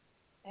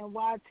 And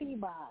why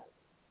T-Boz?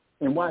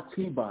 And why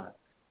T-Boz?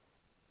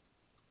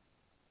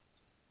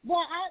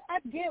 Well, I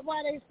get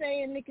why they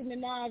say Nicki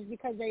Minaj,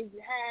 because they've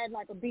had,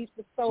 like, a beef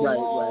for so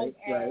long.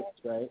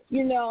 Right.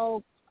 You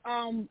know,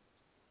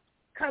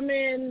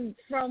 coming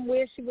from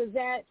where she was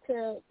at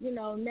to, you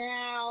know,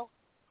 now,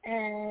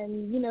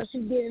 and, you know,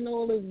 she's getting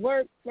all this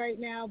work right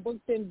now,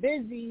 booked and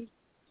busy,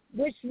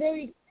 which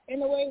really,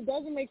 in a way,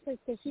 doesn't make sense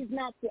because she's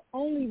not the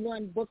only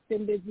one booked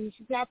and busy.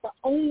 She's not the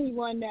only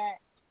one that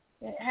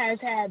has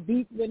had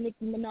beef with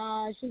Nicki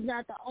Minaj. She's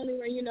not the only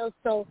one, you know,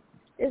 so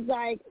it's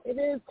like, it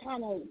is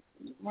kind of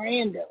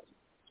random.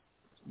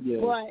 Yeah.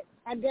 But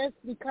I guess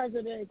because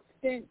of the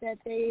extent that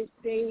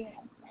they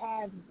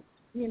have,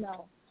 you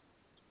know,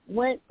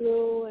 went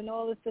through and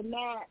all this and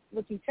that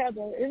with each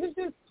other, it was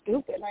just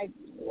stupid. Like,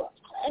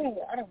 I don't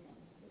know.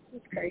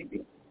 It's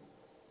crazy.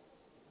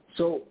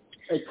 So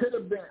it could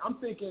have been, I'm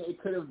thinking it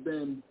could have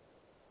been,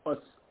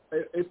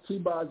 if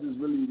T-Boz is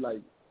really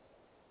like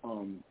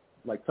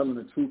telling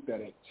the truth that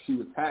she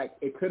was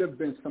hacked, it could have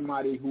been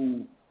somebody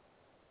who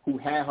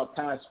had her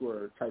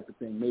password type of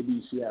thing.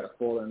 Maybe she had a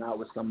falling out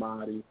with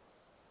somebody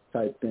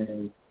type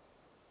thing,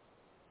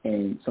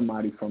 and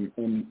somebody from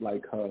in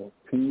like her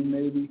team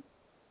maybe.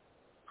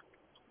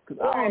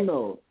 Because I don't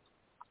know.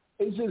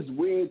 It's just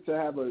weird to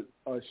have a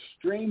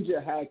stranger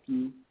hack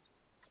you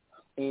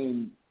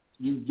and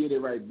you get it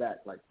right back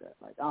like that.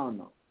 Like, I don't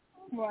know.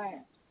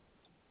 Right.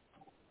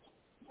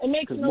 It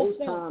makes no sense.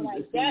 Because most times like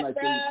it seems like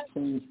they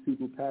change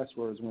people's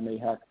passwords when they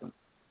hack them.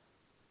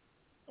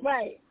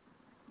 Right.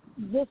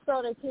 Just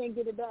so they can't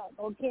get it back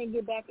or can't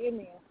get back in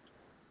there.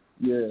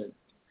 Yeah.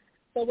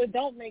 So it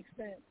don't make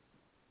sense.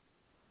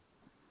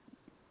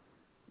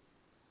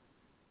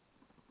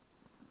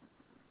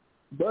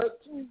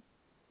 But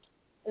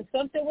it's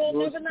something we'll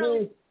never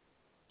know.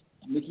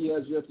 Nicki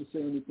has yet to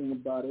say anything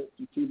about it.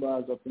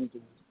 T-Boz, I think,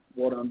 is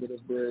water under the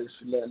bridge.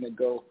 She's letting it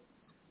go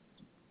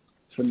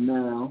for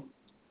now.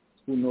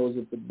 Who knows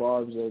if the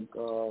Barbs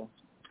are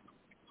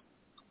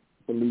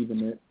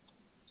believing it.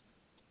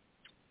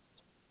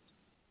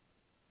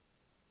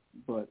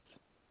 But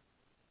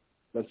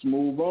let's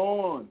move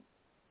on.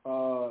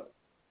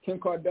 Kim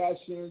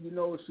Kardashian, you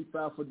know, she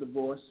filed for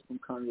divorce from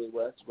Kanye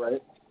West,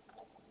 right?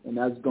 And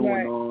that's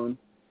going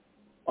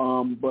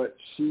on. But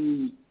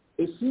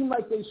it seemed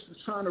like they were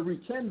trying to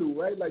rekindle,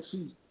 right? Like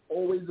she's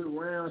always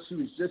around. She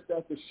was just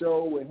at the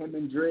show with him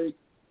and Drake,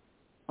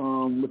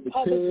 with the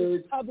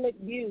kids. Public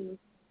views.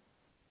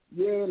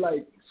 Yeah,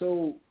 like,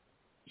 so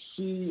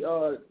she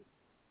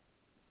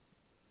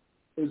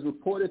is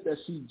reported that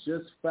she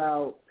just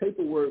filed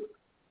paperwork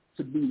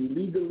to be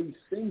legally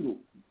single.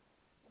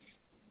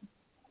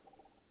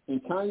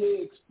 And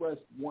Kanye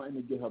expressed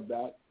wanting to get her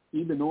back.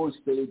 Even on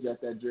stage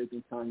at that Drake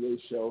and Kanye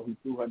show, he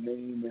threw her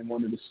name in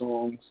one of the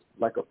songs,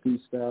 like a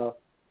freestyle.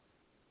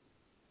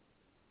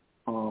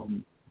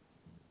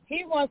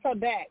 He wants her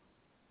back.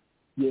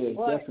 Yeah,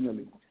 but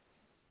definitely.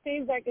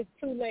 Seems like it's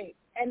too late.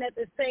 And at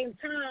the same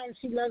time,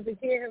 she loves to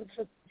hear him.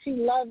 She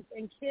loves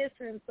and kisses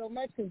him so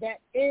much because that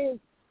is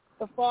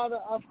the father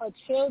of her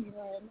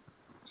children.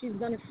 She's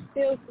going to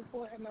still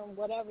support him in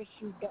whatever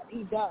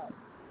he does.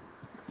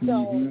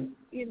 So,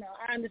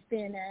 I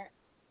understand that.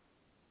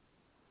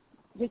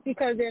 Just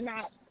because they're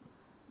not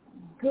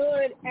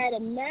good at a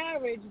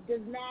marriage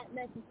does not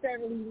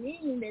necessarily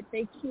mean that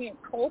they can't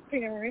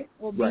co-parent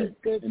or be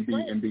good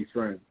friends. And be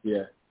friends,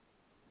 yeah.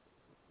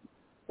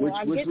 So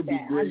which would be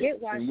great, I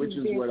get why and which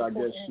is what I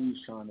guess she's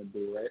trying to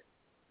do, right?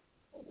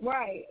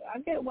 Right. I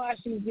get why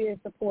she's there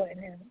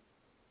supporting him.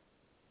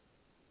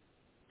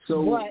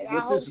 So but what I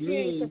hope this she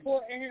means, ain't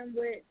supporting him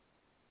with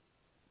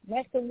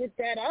messing with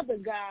that other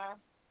guy.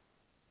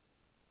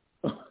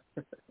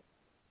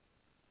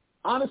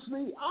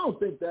 Honestly, I don't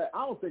think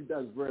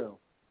that's real.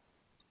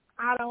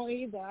 I don't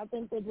either. I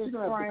think they're just You're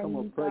going to have to come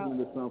up pregnant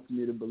or something for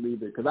me to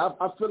believe it. Because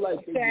I feel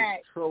like they're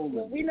just trolling.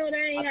 Well, we know that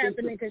ain't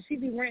happening because she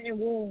be renting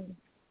wounds.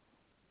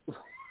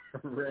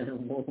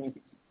 Renting wounds.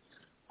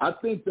 I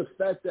think the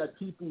fact that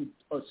people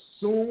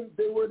assumed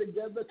they were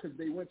together because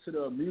they went to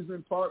the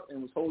amusement park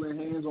and was holding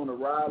hands on a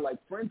ride,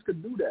 like friends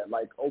could do that.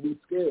 Like, oh, we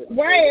scared.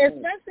 Right,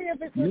 especially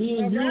if it's a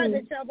ride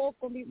that y'all both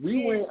going to be scared.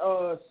 We went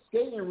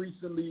skating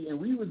recently and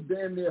we was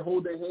damn near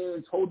holding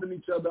hands, holding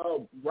each other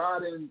up,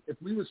 riding.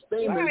 If we was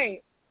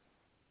famous,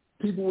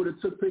 people would have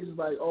took pictures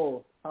like,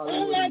 oh, how they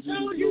I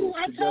told you.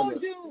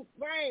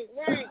 Right.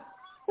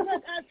 Look,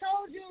 I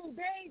told you,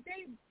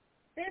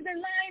 they've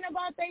been lying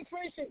about their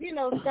friendship,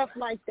 stuff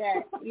like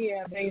that.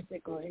 Yeah,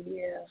 basically,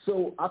 yeah.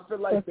 So I feel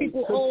like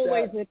people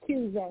always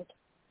accuse us.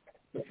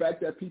 The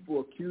fact that people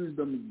accused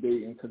them of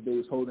dating because they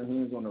was holding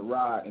hands on the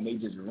ride and they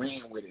just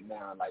ran with it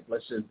now, like,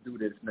 let's just do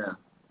this now.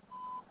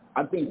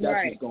 I think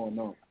that's what's going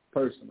on,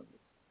 personally.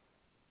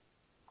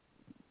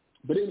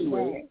 But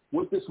anyway,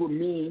 what this would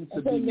mean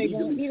to be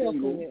legally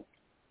single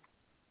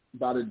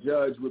by the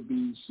judge would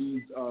be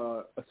she's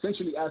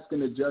essentially asking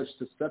the judge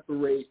to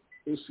separate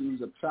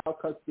issues of child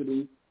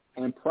custody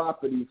and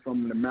property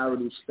from the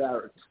marital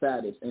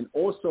status, and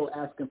also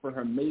asking for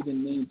her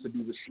maiden name to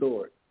be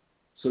restored.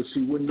 So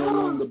she would no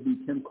longer be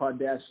Kim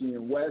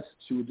Kardashian West.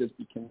 She would just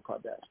be Kim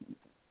Kardashian.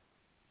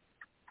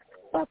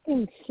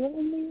 Fucking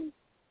kidding me?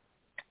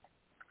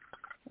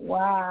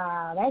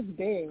 Wow, that's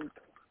big.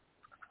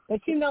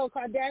 But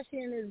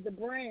Kardashian is the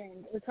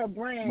brand. It's her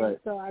brand,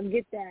 so I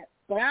get that.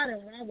 But I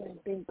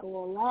didn't think a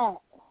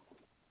lot.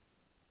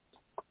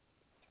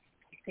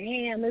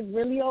 Damn, it's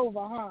really over,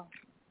 huh?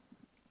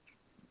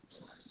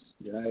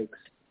 Yikes.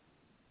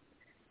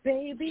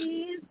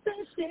 Baby, it's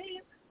a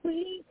shame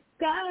we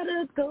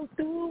gotta go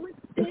through with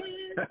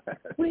this.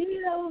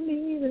 We don't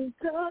need to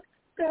talk.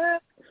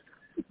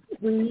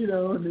 We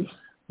don't need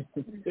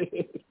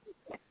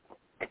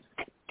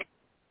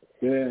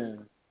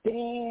Damn.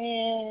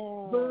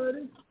 But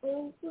it's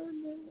over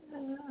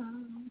now.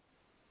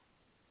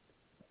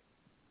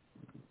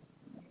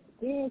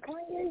 Damn,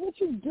 Kanye, what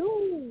you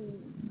do?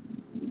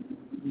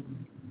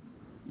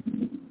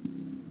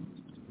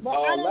 But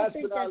I don't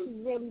think that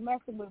she's really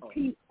messing with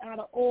Pete out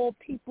of all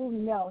people.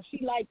 No,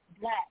 she likes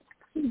black.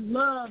 She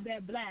loves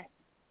that black.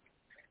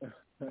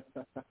 Yeah,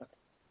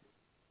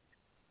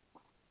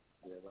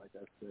 like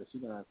I said,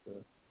 they're gonna have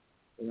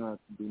to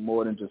do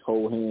more than just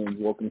hold hands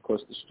walking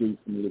across the street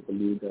for me to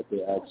believe that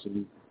they're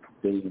actually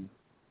dating.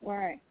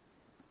 Right.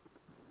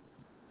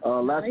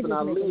 Last but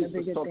not least,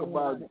 let's talk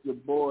about your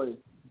boy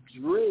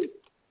Drake.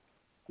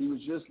 He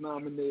was just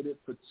nominated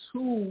for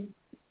 2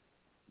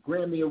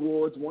 Grammy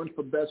Awards, one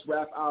for Best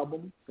Rap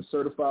Album for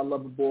Certified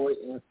Lover Boy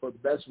and for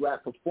Best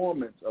Rap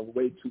Performance of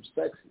Way Too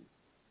Sexy.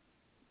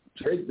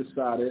 Drake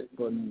decided,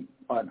 for an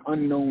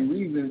unknown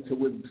reason, to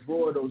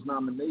withdraw those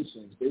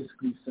nominations,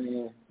 basically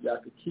saying, y'all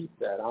could keep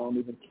that. I don't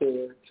even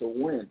care to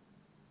win.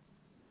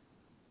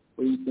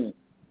 What do you think?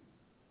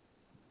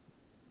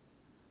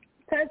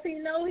 Because he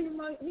knows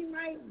he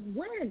might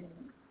win.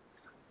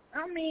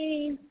 I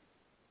mean,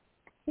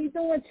 he's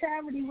doing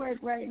charity work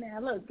right now.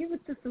 Look, give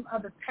it to some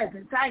other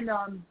peasants. I know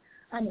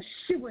I'm a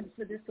shoo-in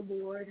for this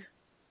award.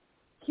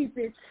 Keep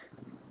it.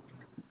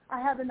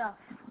 I have enough.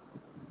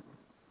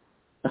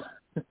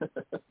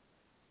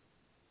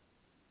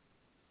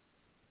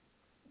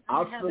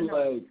 I feel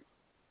like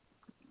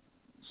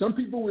some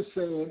people were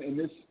saying, and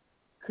this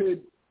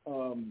could,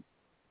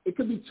 it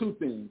could be 2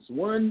 things.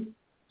 One,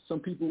 some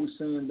people were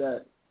saying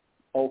that,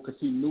 because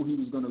he knew he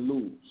was going to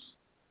lose.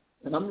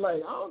 And I'm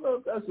like, I don't know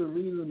if that's a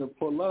reason to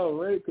pull out,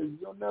 right? Because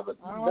you'll never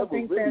I don't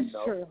think really that's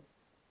know. True.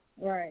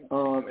 Right.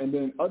 And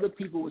then other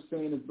people were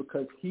saying it's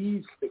because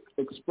he's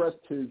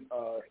expressed his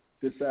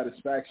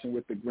dissatisfaction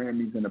with the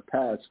Grammys in the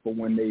past for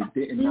when they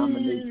didn't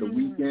nominate The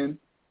Weeknd.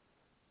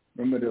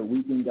 Remember, The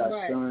Weeknd got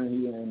shunned.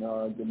 He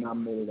didn't get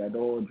nominated at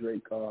all.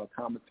 Drake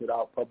commented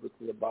out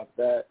publicly about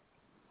that.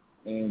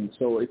 And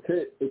so it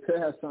could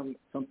have something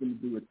to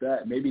do with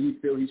that. Maybe he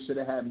feel he should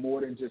have had more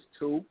than just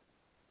 2.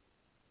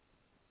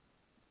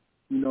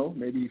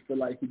 Maybe he feel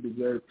like he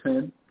deserved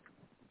 10.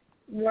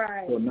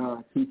 Right.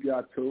 So keep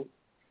y'all 2.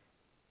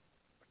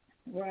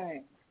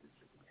 Right.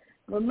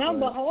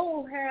 Remember,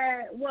 Hov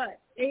had, what,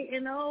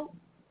 8-0?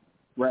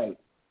 Right.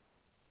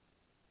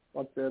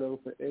 Fuck that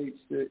over 8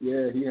 shit.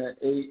 Yeah, he had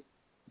 8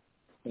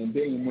 and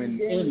didn't win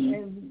any.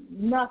 And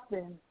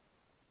nothing.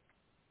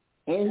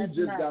 And he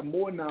just got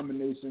more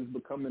nominations,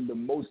 becoming the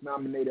most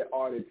nominated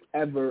artist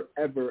ever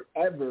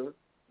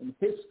in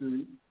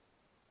history.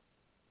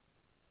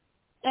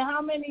 And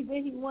how many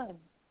did he win?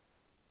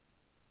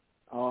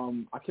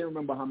 I can't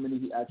remember how many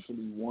he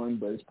actually won,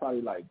 but it's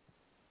probably like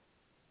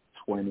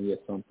 20 or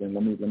something.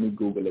 Let me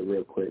Google it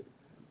real quick.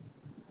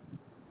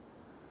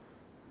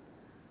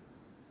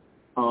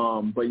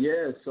 But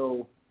yeah,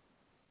 so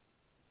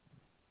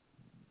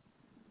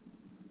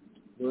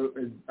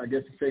I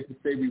guess it's safe to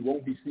say we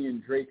won't be seeing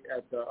Drake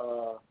at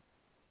the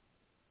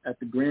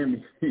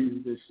Grammys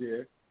this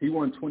year. He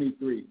won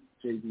 23.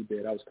 Jay-Z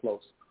did. I was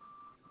close.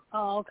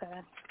 Oh,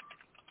 okay.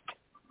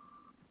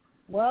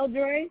 Well,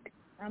 Drake,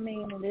 I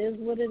mean, it is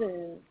what it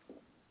is.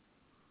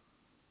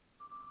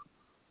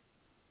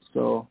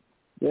 So,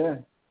 yeah.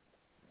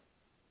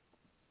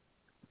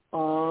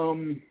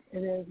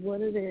 It is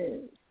what it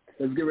is.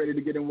 Let's get ready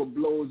to get in what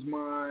blows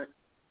mine.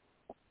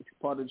 It's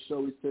part of the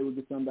show. We say we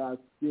get under our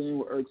skin,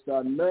 what irks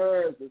our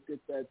nerves. Let's get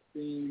that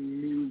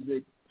theme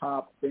music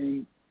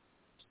popping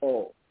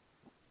off.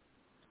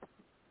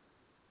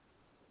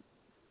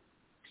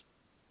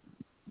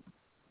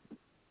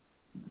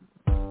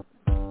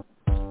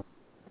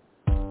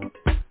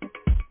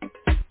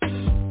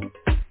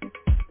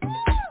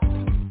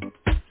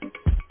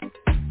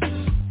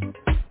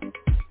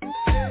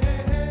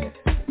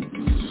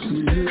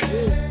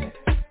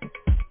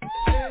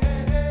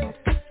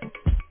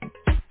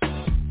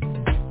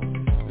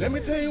 Let me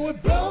tell you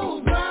what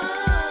blows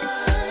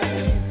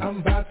mine. I'm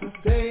about to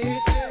say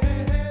it,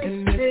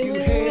 and if you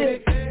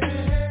hate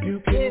it, you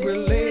can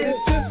relate it.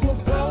 Just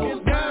what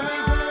blows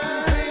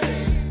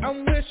mine.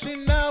 I'm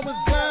wishing I was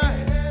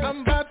blind.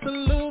 I'm about to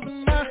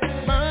lose my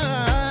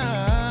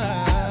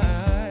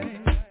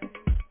mind.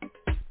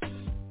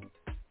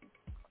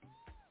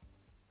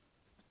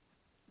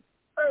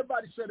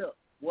 Everybody shut up.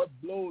 What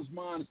blows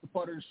mine is the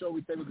part of the show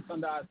we say we get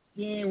under our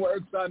skin, what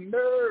irks our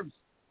nerves.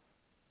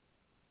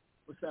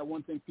 What's that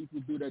one thing people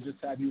do that just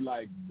have you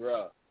like,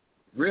 bruh,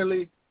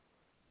 really?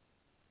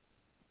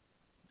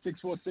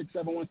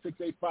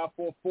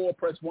 646-716-8544.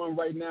 Press 1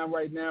 right now.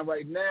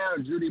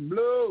 Judy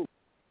Blue.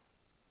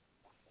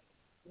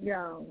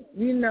 Yo,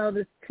 you know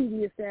this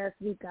tedious ass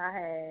week I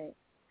had.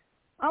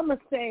 I'm going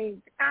to say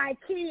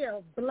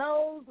IKEA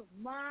blows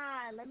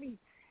mine. Let me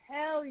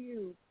tell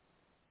you.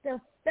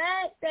 The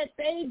fact that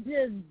they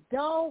just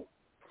don't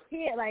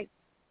care. Like,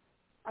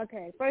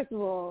 okay, first of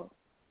all,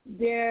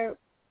 they're,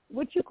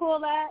 what you call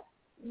that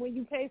when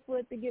you pay for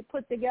it to get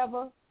put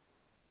together?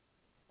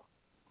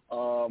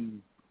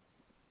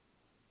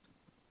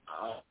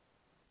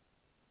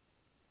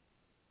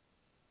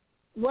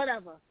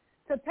 Whatever.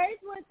 To pay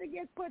for it to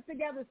get put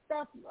together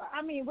stuff,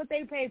 I mean, what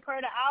they pay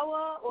per the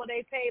hour or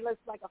they pay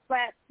like a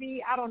flat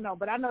fee, I don't know,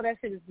 but I know that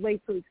shit is way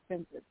too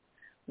expensive,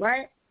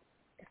 right?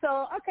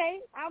 So, okay,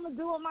 I'm going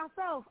to do it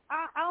myself.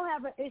 I don't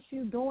have an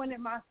issue doing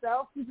it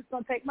myself. I'm just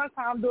going to take my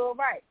time, do it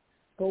right.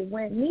 But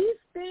when these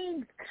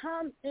things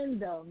come in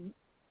the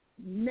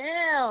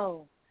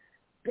mail,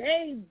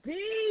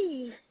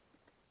 baby,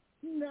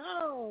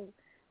 no,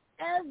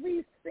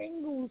 every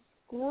single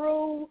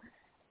screw,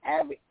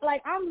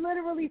 I'm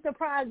literally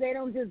surprised they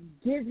don't just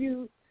give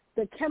you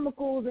the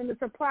chemicals and the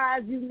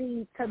supplies you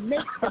need to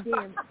make the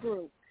damn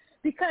screw.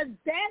 Because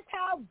that's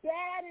how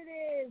bad it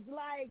is.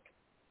 Like,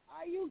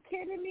 are you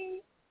kidding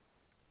me?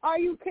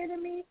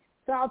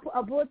 So I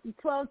bought the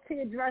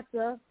 12-tier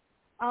dresser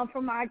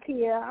from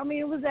IKEA. I mean,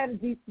 it was at a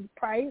decent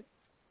price,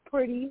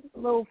 pretty, a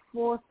little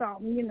for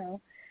something, you know.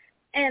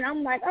 And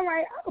I'm like, all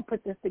right, I'll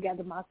put this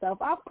together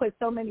myself. I've put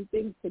so many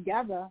things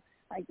together.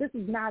 Like, this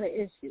is not an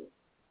issue.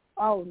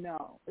 Oh,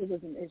 no, it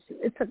was an issue.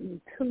 It took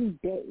me 2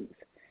 days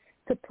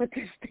to put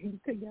this thing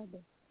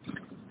together.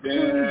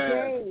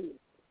 Yeah.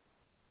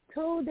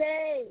 2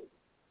 days.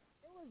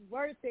 It was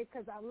worth it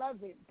because I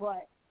love it,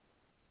 but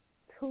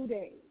 2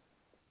 days.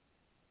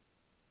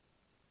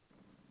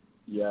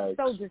 Yeah.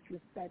 So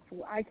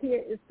disrespectful.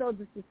 IKEA is so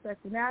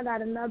disrespectful. Now I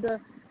got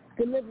another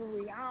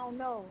delivery. I don't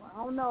know.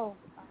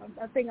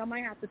 I think I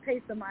might have to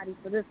pay somebody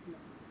for this one.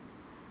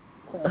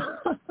 So,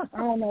 I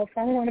don't know if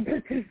I want to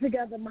put this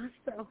together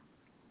myself.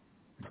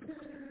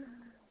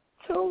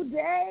 2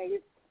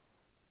 days?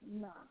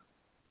 Nah.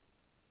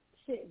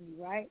 Shitting me,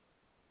 right?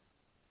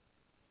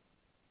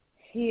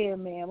 Yeah,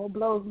 man. What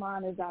blows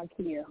mine is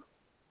IKEA.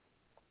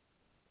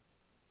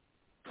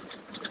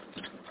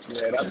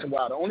 Yeah, that's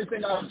wild. The only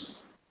thing I've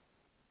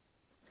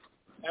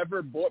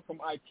ever bought from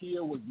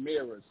IKEA was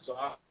mirrors. So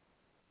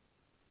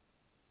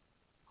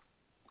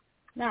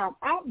Now,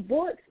 I've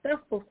bought stuff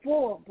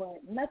before, but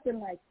nothing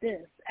like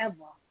this, ever.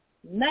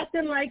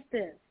 Nothing like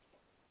this.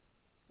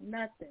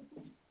 Nothing.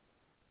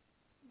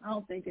 I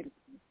don't think it's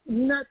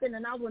nothing,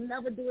 and I will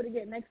never do it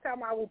again. Next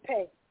time I will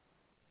pay.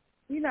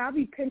 You know, I'll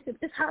be pinching.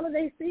 It's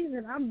holiday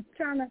season. I'm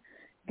trying to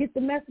get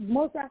the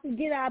most I can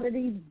get out of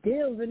these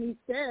deals and these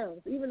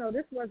sales, even though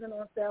this wasn't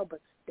on sale,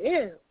 but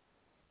still.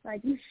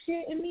 Like, you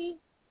shitting me?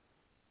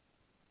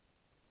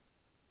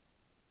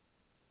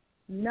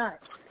 Nuts.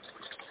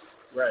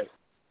 Right.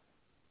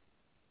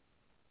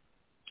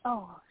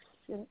 Oh,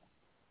 shit.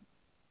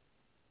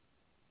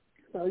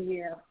 So,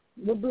 yeah.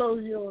 What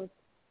blows yours?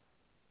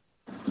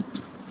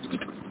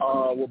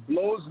 What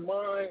blows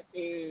mine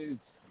is,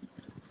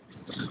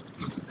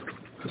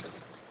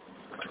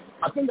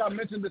 I think I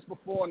mentioned this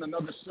before on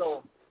another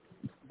show.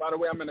 By the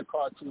way, I'm in the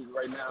car too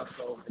right now,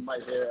 so you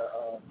might hear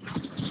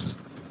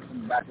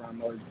some background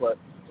noise. But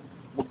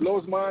what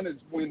blows mine is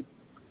when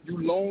you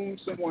loan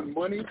someone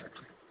money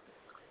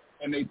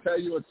and they tell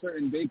you a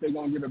certain date they're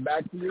going to give it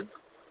back to you,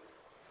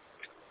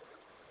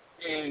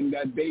 and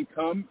that day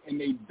come and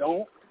they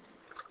don't,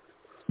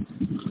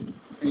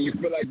 and you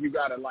feel like you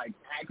got to, like,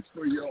 ask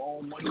for your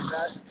own money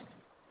back.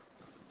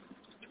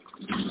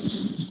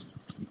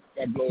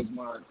 That blows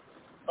mine.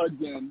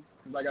 Again,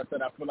 like I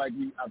said, I feel like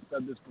I've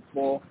said this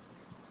before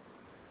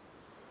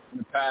in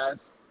the past.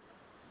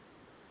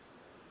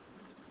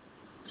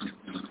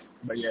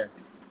 But, yeah.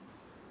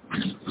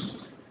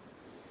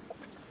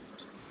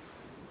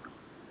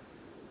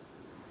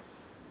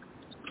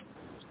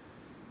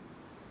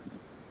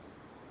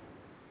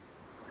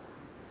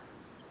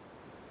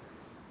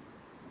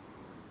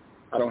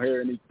 I don't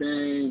hear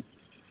anything.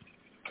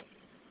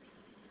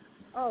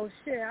 Oh,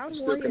 shit. I'm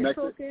Still waiting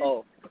connected? talking.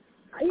 Oh.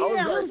 Yeah, I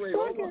I was was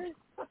like, talking.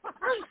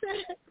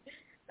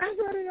 I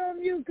put it on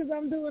mute because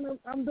I'm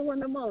doing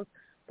the most.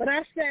 But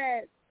I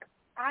said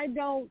I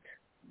don't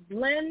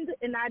blend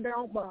and I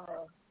don't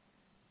borrow.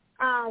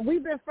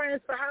 We've been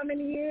friends for how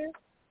many years?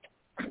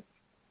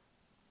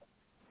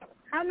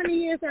 How many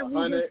years have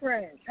we been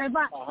friends? Have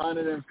I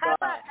 105. Have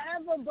I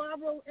ever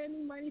borrowed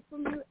any money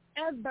from you?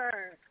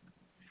 Ever?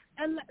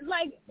 And,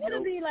 like,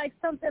 it'll be like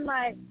something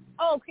like,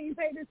 oh, can you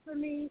pay this for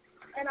me?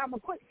 And I'm going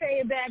to quick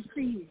pay it back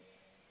to you.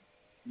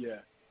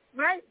 Yeah.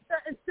 Right? So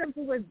it's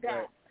simple as that.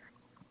 Right.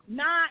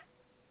 Not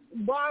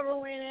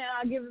borrowing and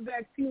I'll give it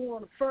back to you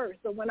on the first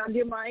or when I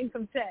get my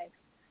income tax.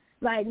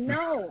 Like,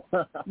 no.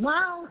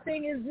 My own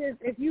thing is this.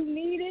 If you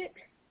need it,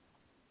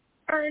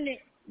 earn it.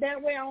 That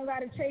way I don't got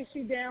to chase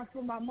you down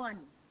for my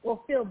money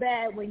or feel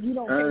bad when you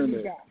don't pay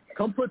me back.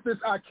 Come put this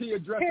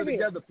IKEA dresser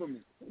together for me.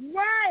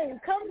 Right.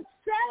 Come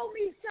sell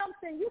me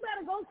something. You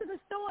better go to the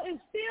store and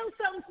steal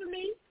something for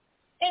me,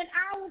 and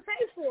I will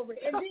pay for it,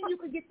 and then you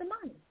can get the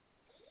money.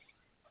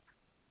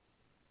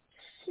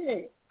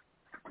 Shit.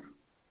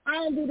 I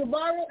don't do the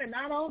borrow, and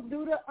I don't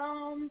do the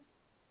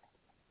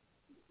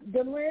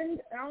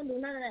lend. I don't do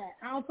none of that.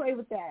 I don't play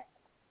with that.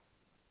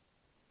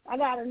 I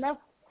got enough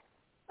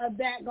of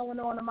that going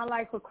on in my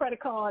life with credit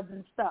cards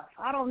and stuff.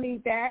 I don't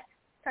need that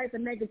type of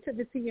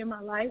negativity in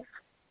my life.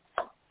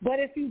 But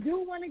if you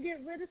do want to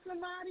get rid of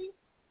somebody,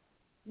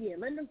 yeah,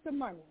 lend them some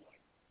money.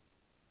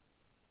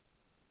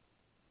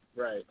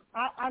 Right.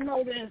 I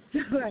know this.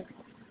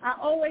 I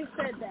always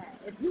said that.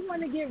 If you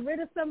want to get rid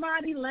of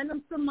somebody, lend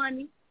them some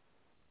money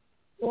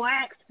or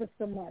ask for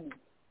some money.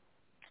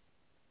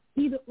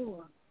 Either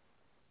or.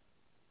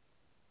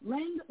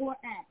 Lend or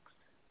ask.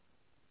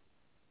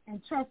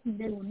 And trust me,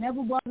 they will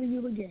never bother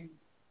you again.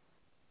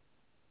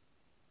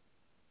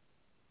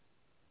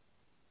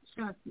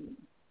 Trust me.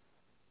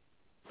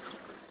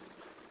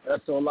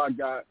 That's all I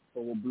got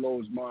for what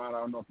blows mine.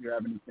 I don't know if you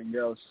have anything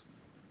else.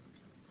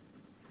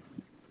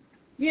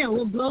 Yeah,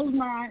 what blows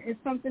mine is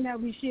something that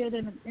we shared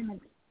in a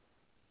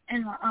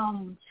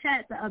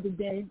chat the other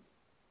day.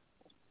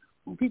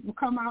 When people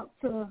come out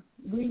to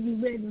where you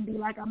live and be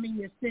like, I'm in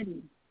your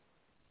city.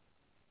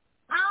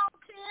 I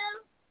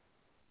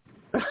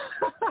don't care.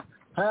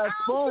 Have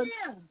fun.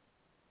 Care.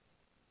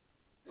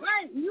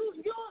 Right. You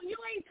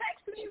ain't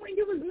text me when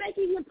you was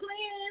making your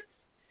plans.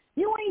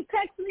 You ain't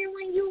text me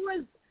when you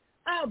was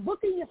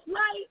booking your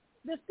flight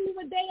to see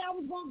what day I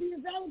was going to be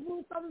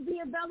available, so I was be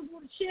available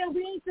to chill.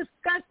 We ain't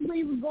discussed where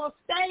you was going to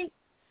stay,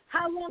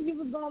 how long you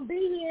was going to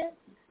be here.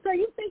 So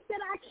you think that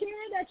I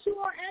care that you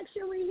are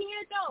actually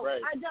here? No,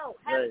 right. I don't.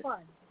 Have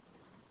fun.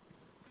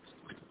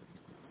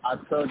 I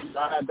told you,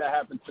 I had that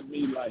happen to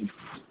me like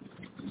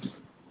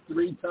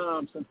 3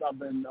 times since I've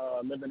been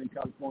living in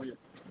California.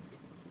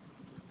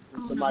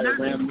 And somebody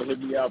randomly hit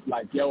me up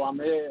like, yo, I'm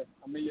here.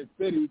 I'm in your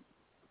city.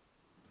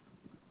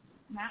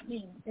 Not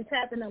me. It's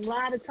happened a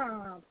lot of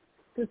times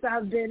since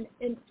I've been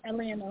in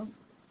Atlanta.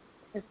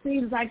 It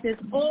seems like there's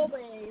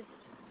always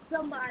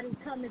somebody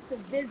coming to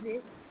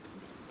visit.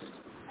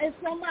 Is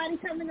somebody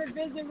coming to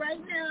visit right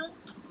now?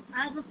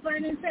 I have a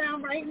friend in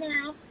town right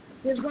now.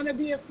 There's going to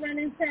be a friend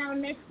in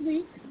town next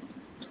week.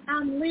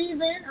 I'm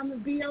leaving. I'm going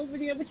to be over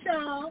there with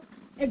y'all.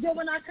 And then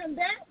when I come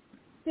back,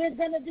 there's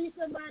going to be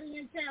somebody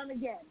in town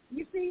again.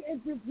 You see,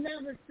 it just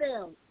never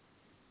fails.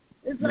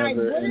 It's never like,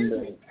 what ending.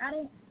 Is it? I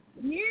don't...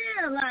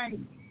 Yeah,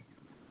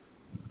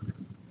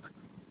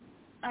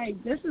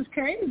 like this is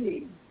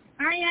crazy.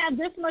 I ain't had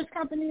this much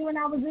company when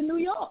I was in New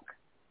York.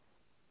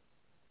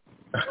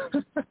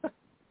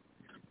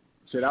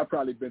 Shit, I've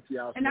probably been to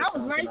your house. And I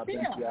was right there.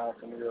 Been to your house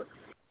in New York.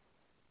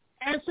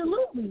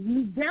 Absolutely.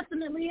 You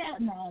definitely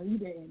have. No, you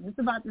didn't. It's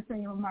about the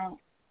same amount.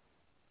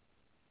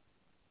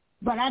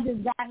 But I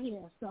just got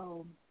here,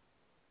 so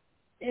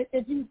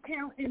if you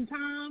count in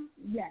time,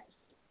 yes.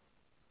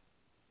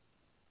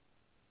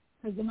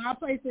 Because in my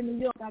place in New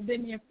York, I've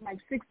been there for like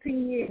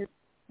 16 years,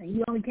 and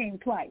you only came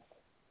twice.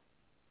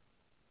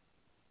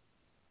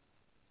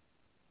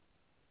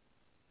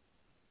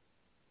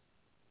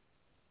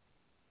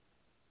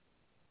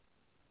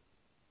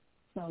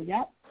 So,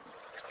 yep,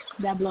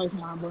 that blows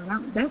my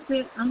mind. That's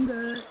it. I'm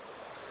good.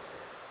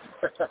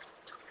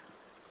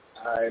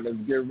 All right, let's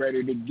get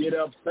ready to get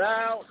up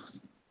out.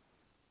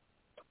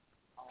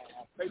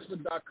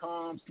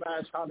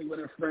 Facebook.com/Hollywood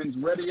and Friends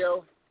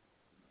Radio.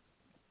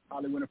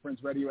 Hollywood and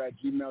Friends Radio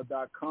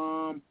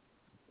 @gmail.com.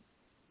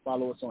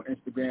 Follow us on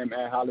Instagram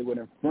 @Hollywood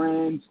and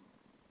Friends.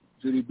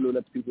 Judy Blue,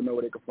 let the people know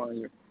where they can find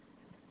you.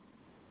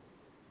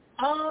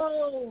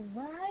 Oh,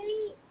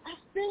 right. I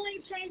still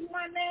ain't changed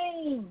my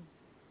name.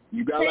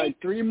 You got like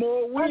 3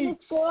 more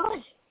weeks.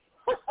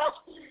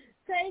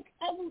 Take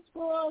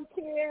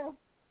 _care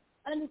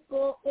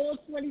 _all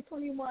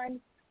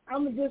 2021.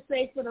 I'm going to just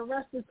say for the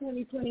rest of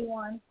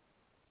 2021.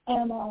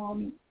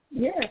 And,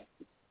 yeah.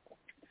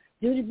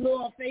 Judy Blue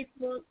on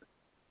Facebook.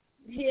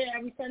 Here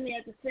every Sunday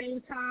at the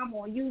same time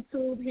on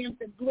YouTube,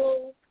 Hampton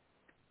Blue.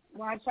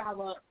 Watch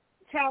our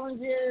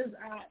challenges,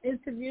 our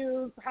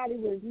interviews,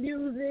 Hollywood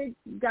music.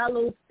 Got a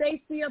little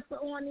Stacey up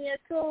on there,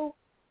 too.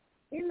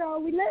 You know,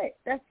 we lit.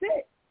 That's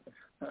it.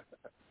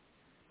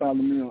 Follow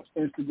me on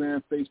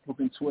Instagram, Facebook,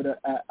 and Twitter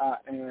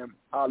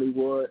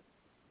 @IamHollywood.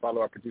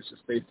 Follow our producer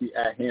Stacey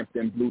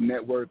 @Hampton Blue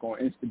Network on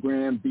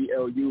Instagram.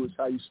 BLU is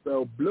how you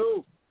spell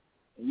blue.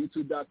 And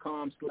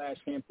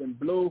YouTube.com/Hampton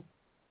Blue.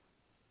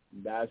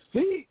 That's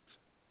it.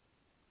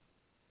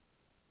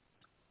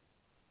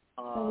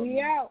 We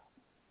out.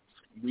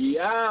 We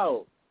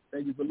out.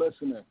 Thank you for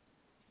listening.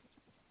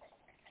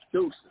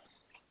 Deuces.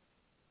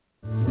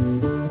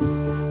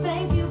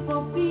 Thank you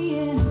for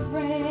being a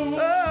friend.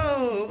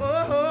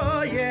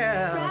 Oh,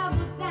 yeah.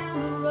 Travel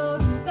down the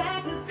road and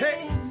back again.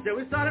 Hey, so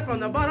we started from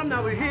the bottom,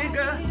 now we're here,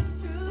 girl.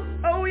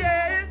 Oh,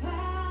 yeah.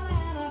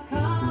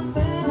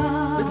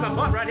 This is my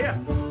part right here.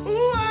 Ooh,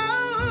 oh.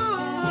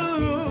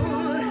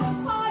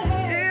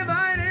 If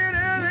I did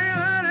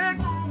everything,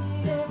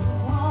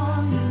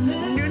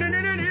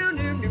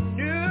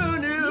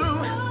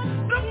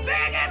 the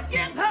biggest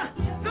gift,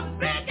 the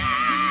biggest.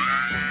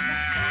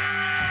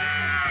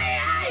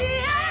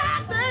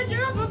 Thank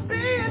you for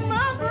being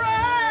my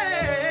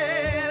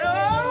friend.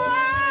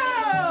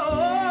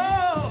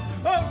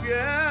 Oh,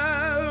 yeah.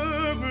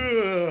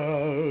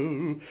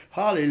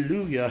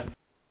 Hallelujah.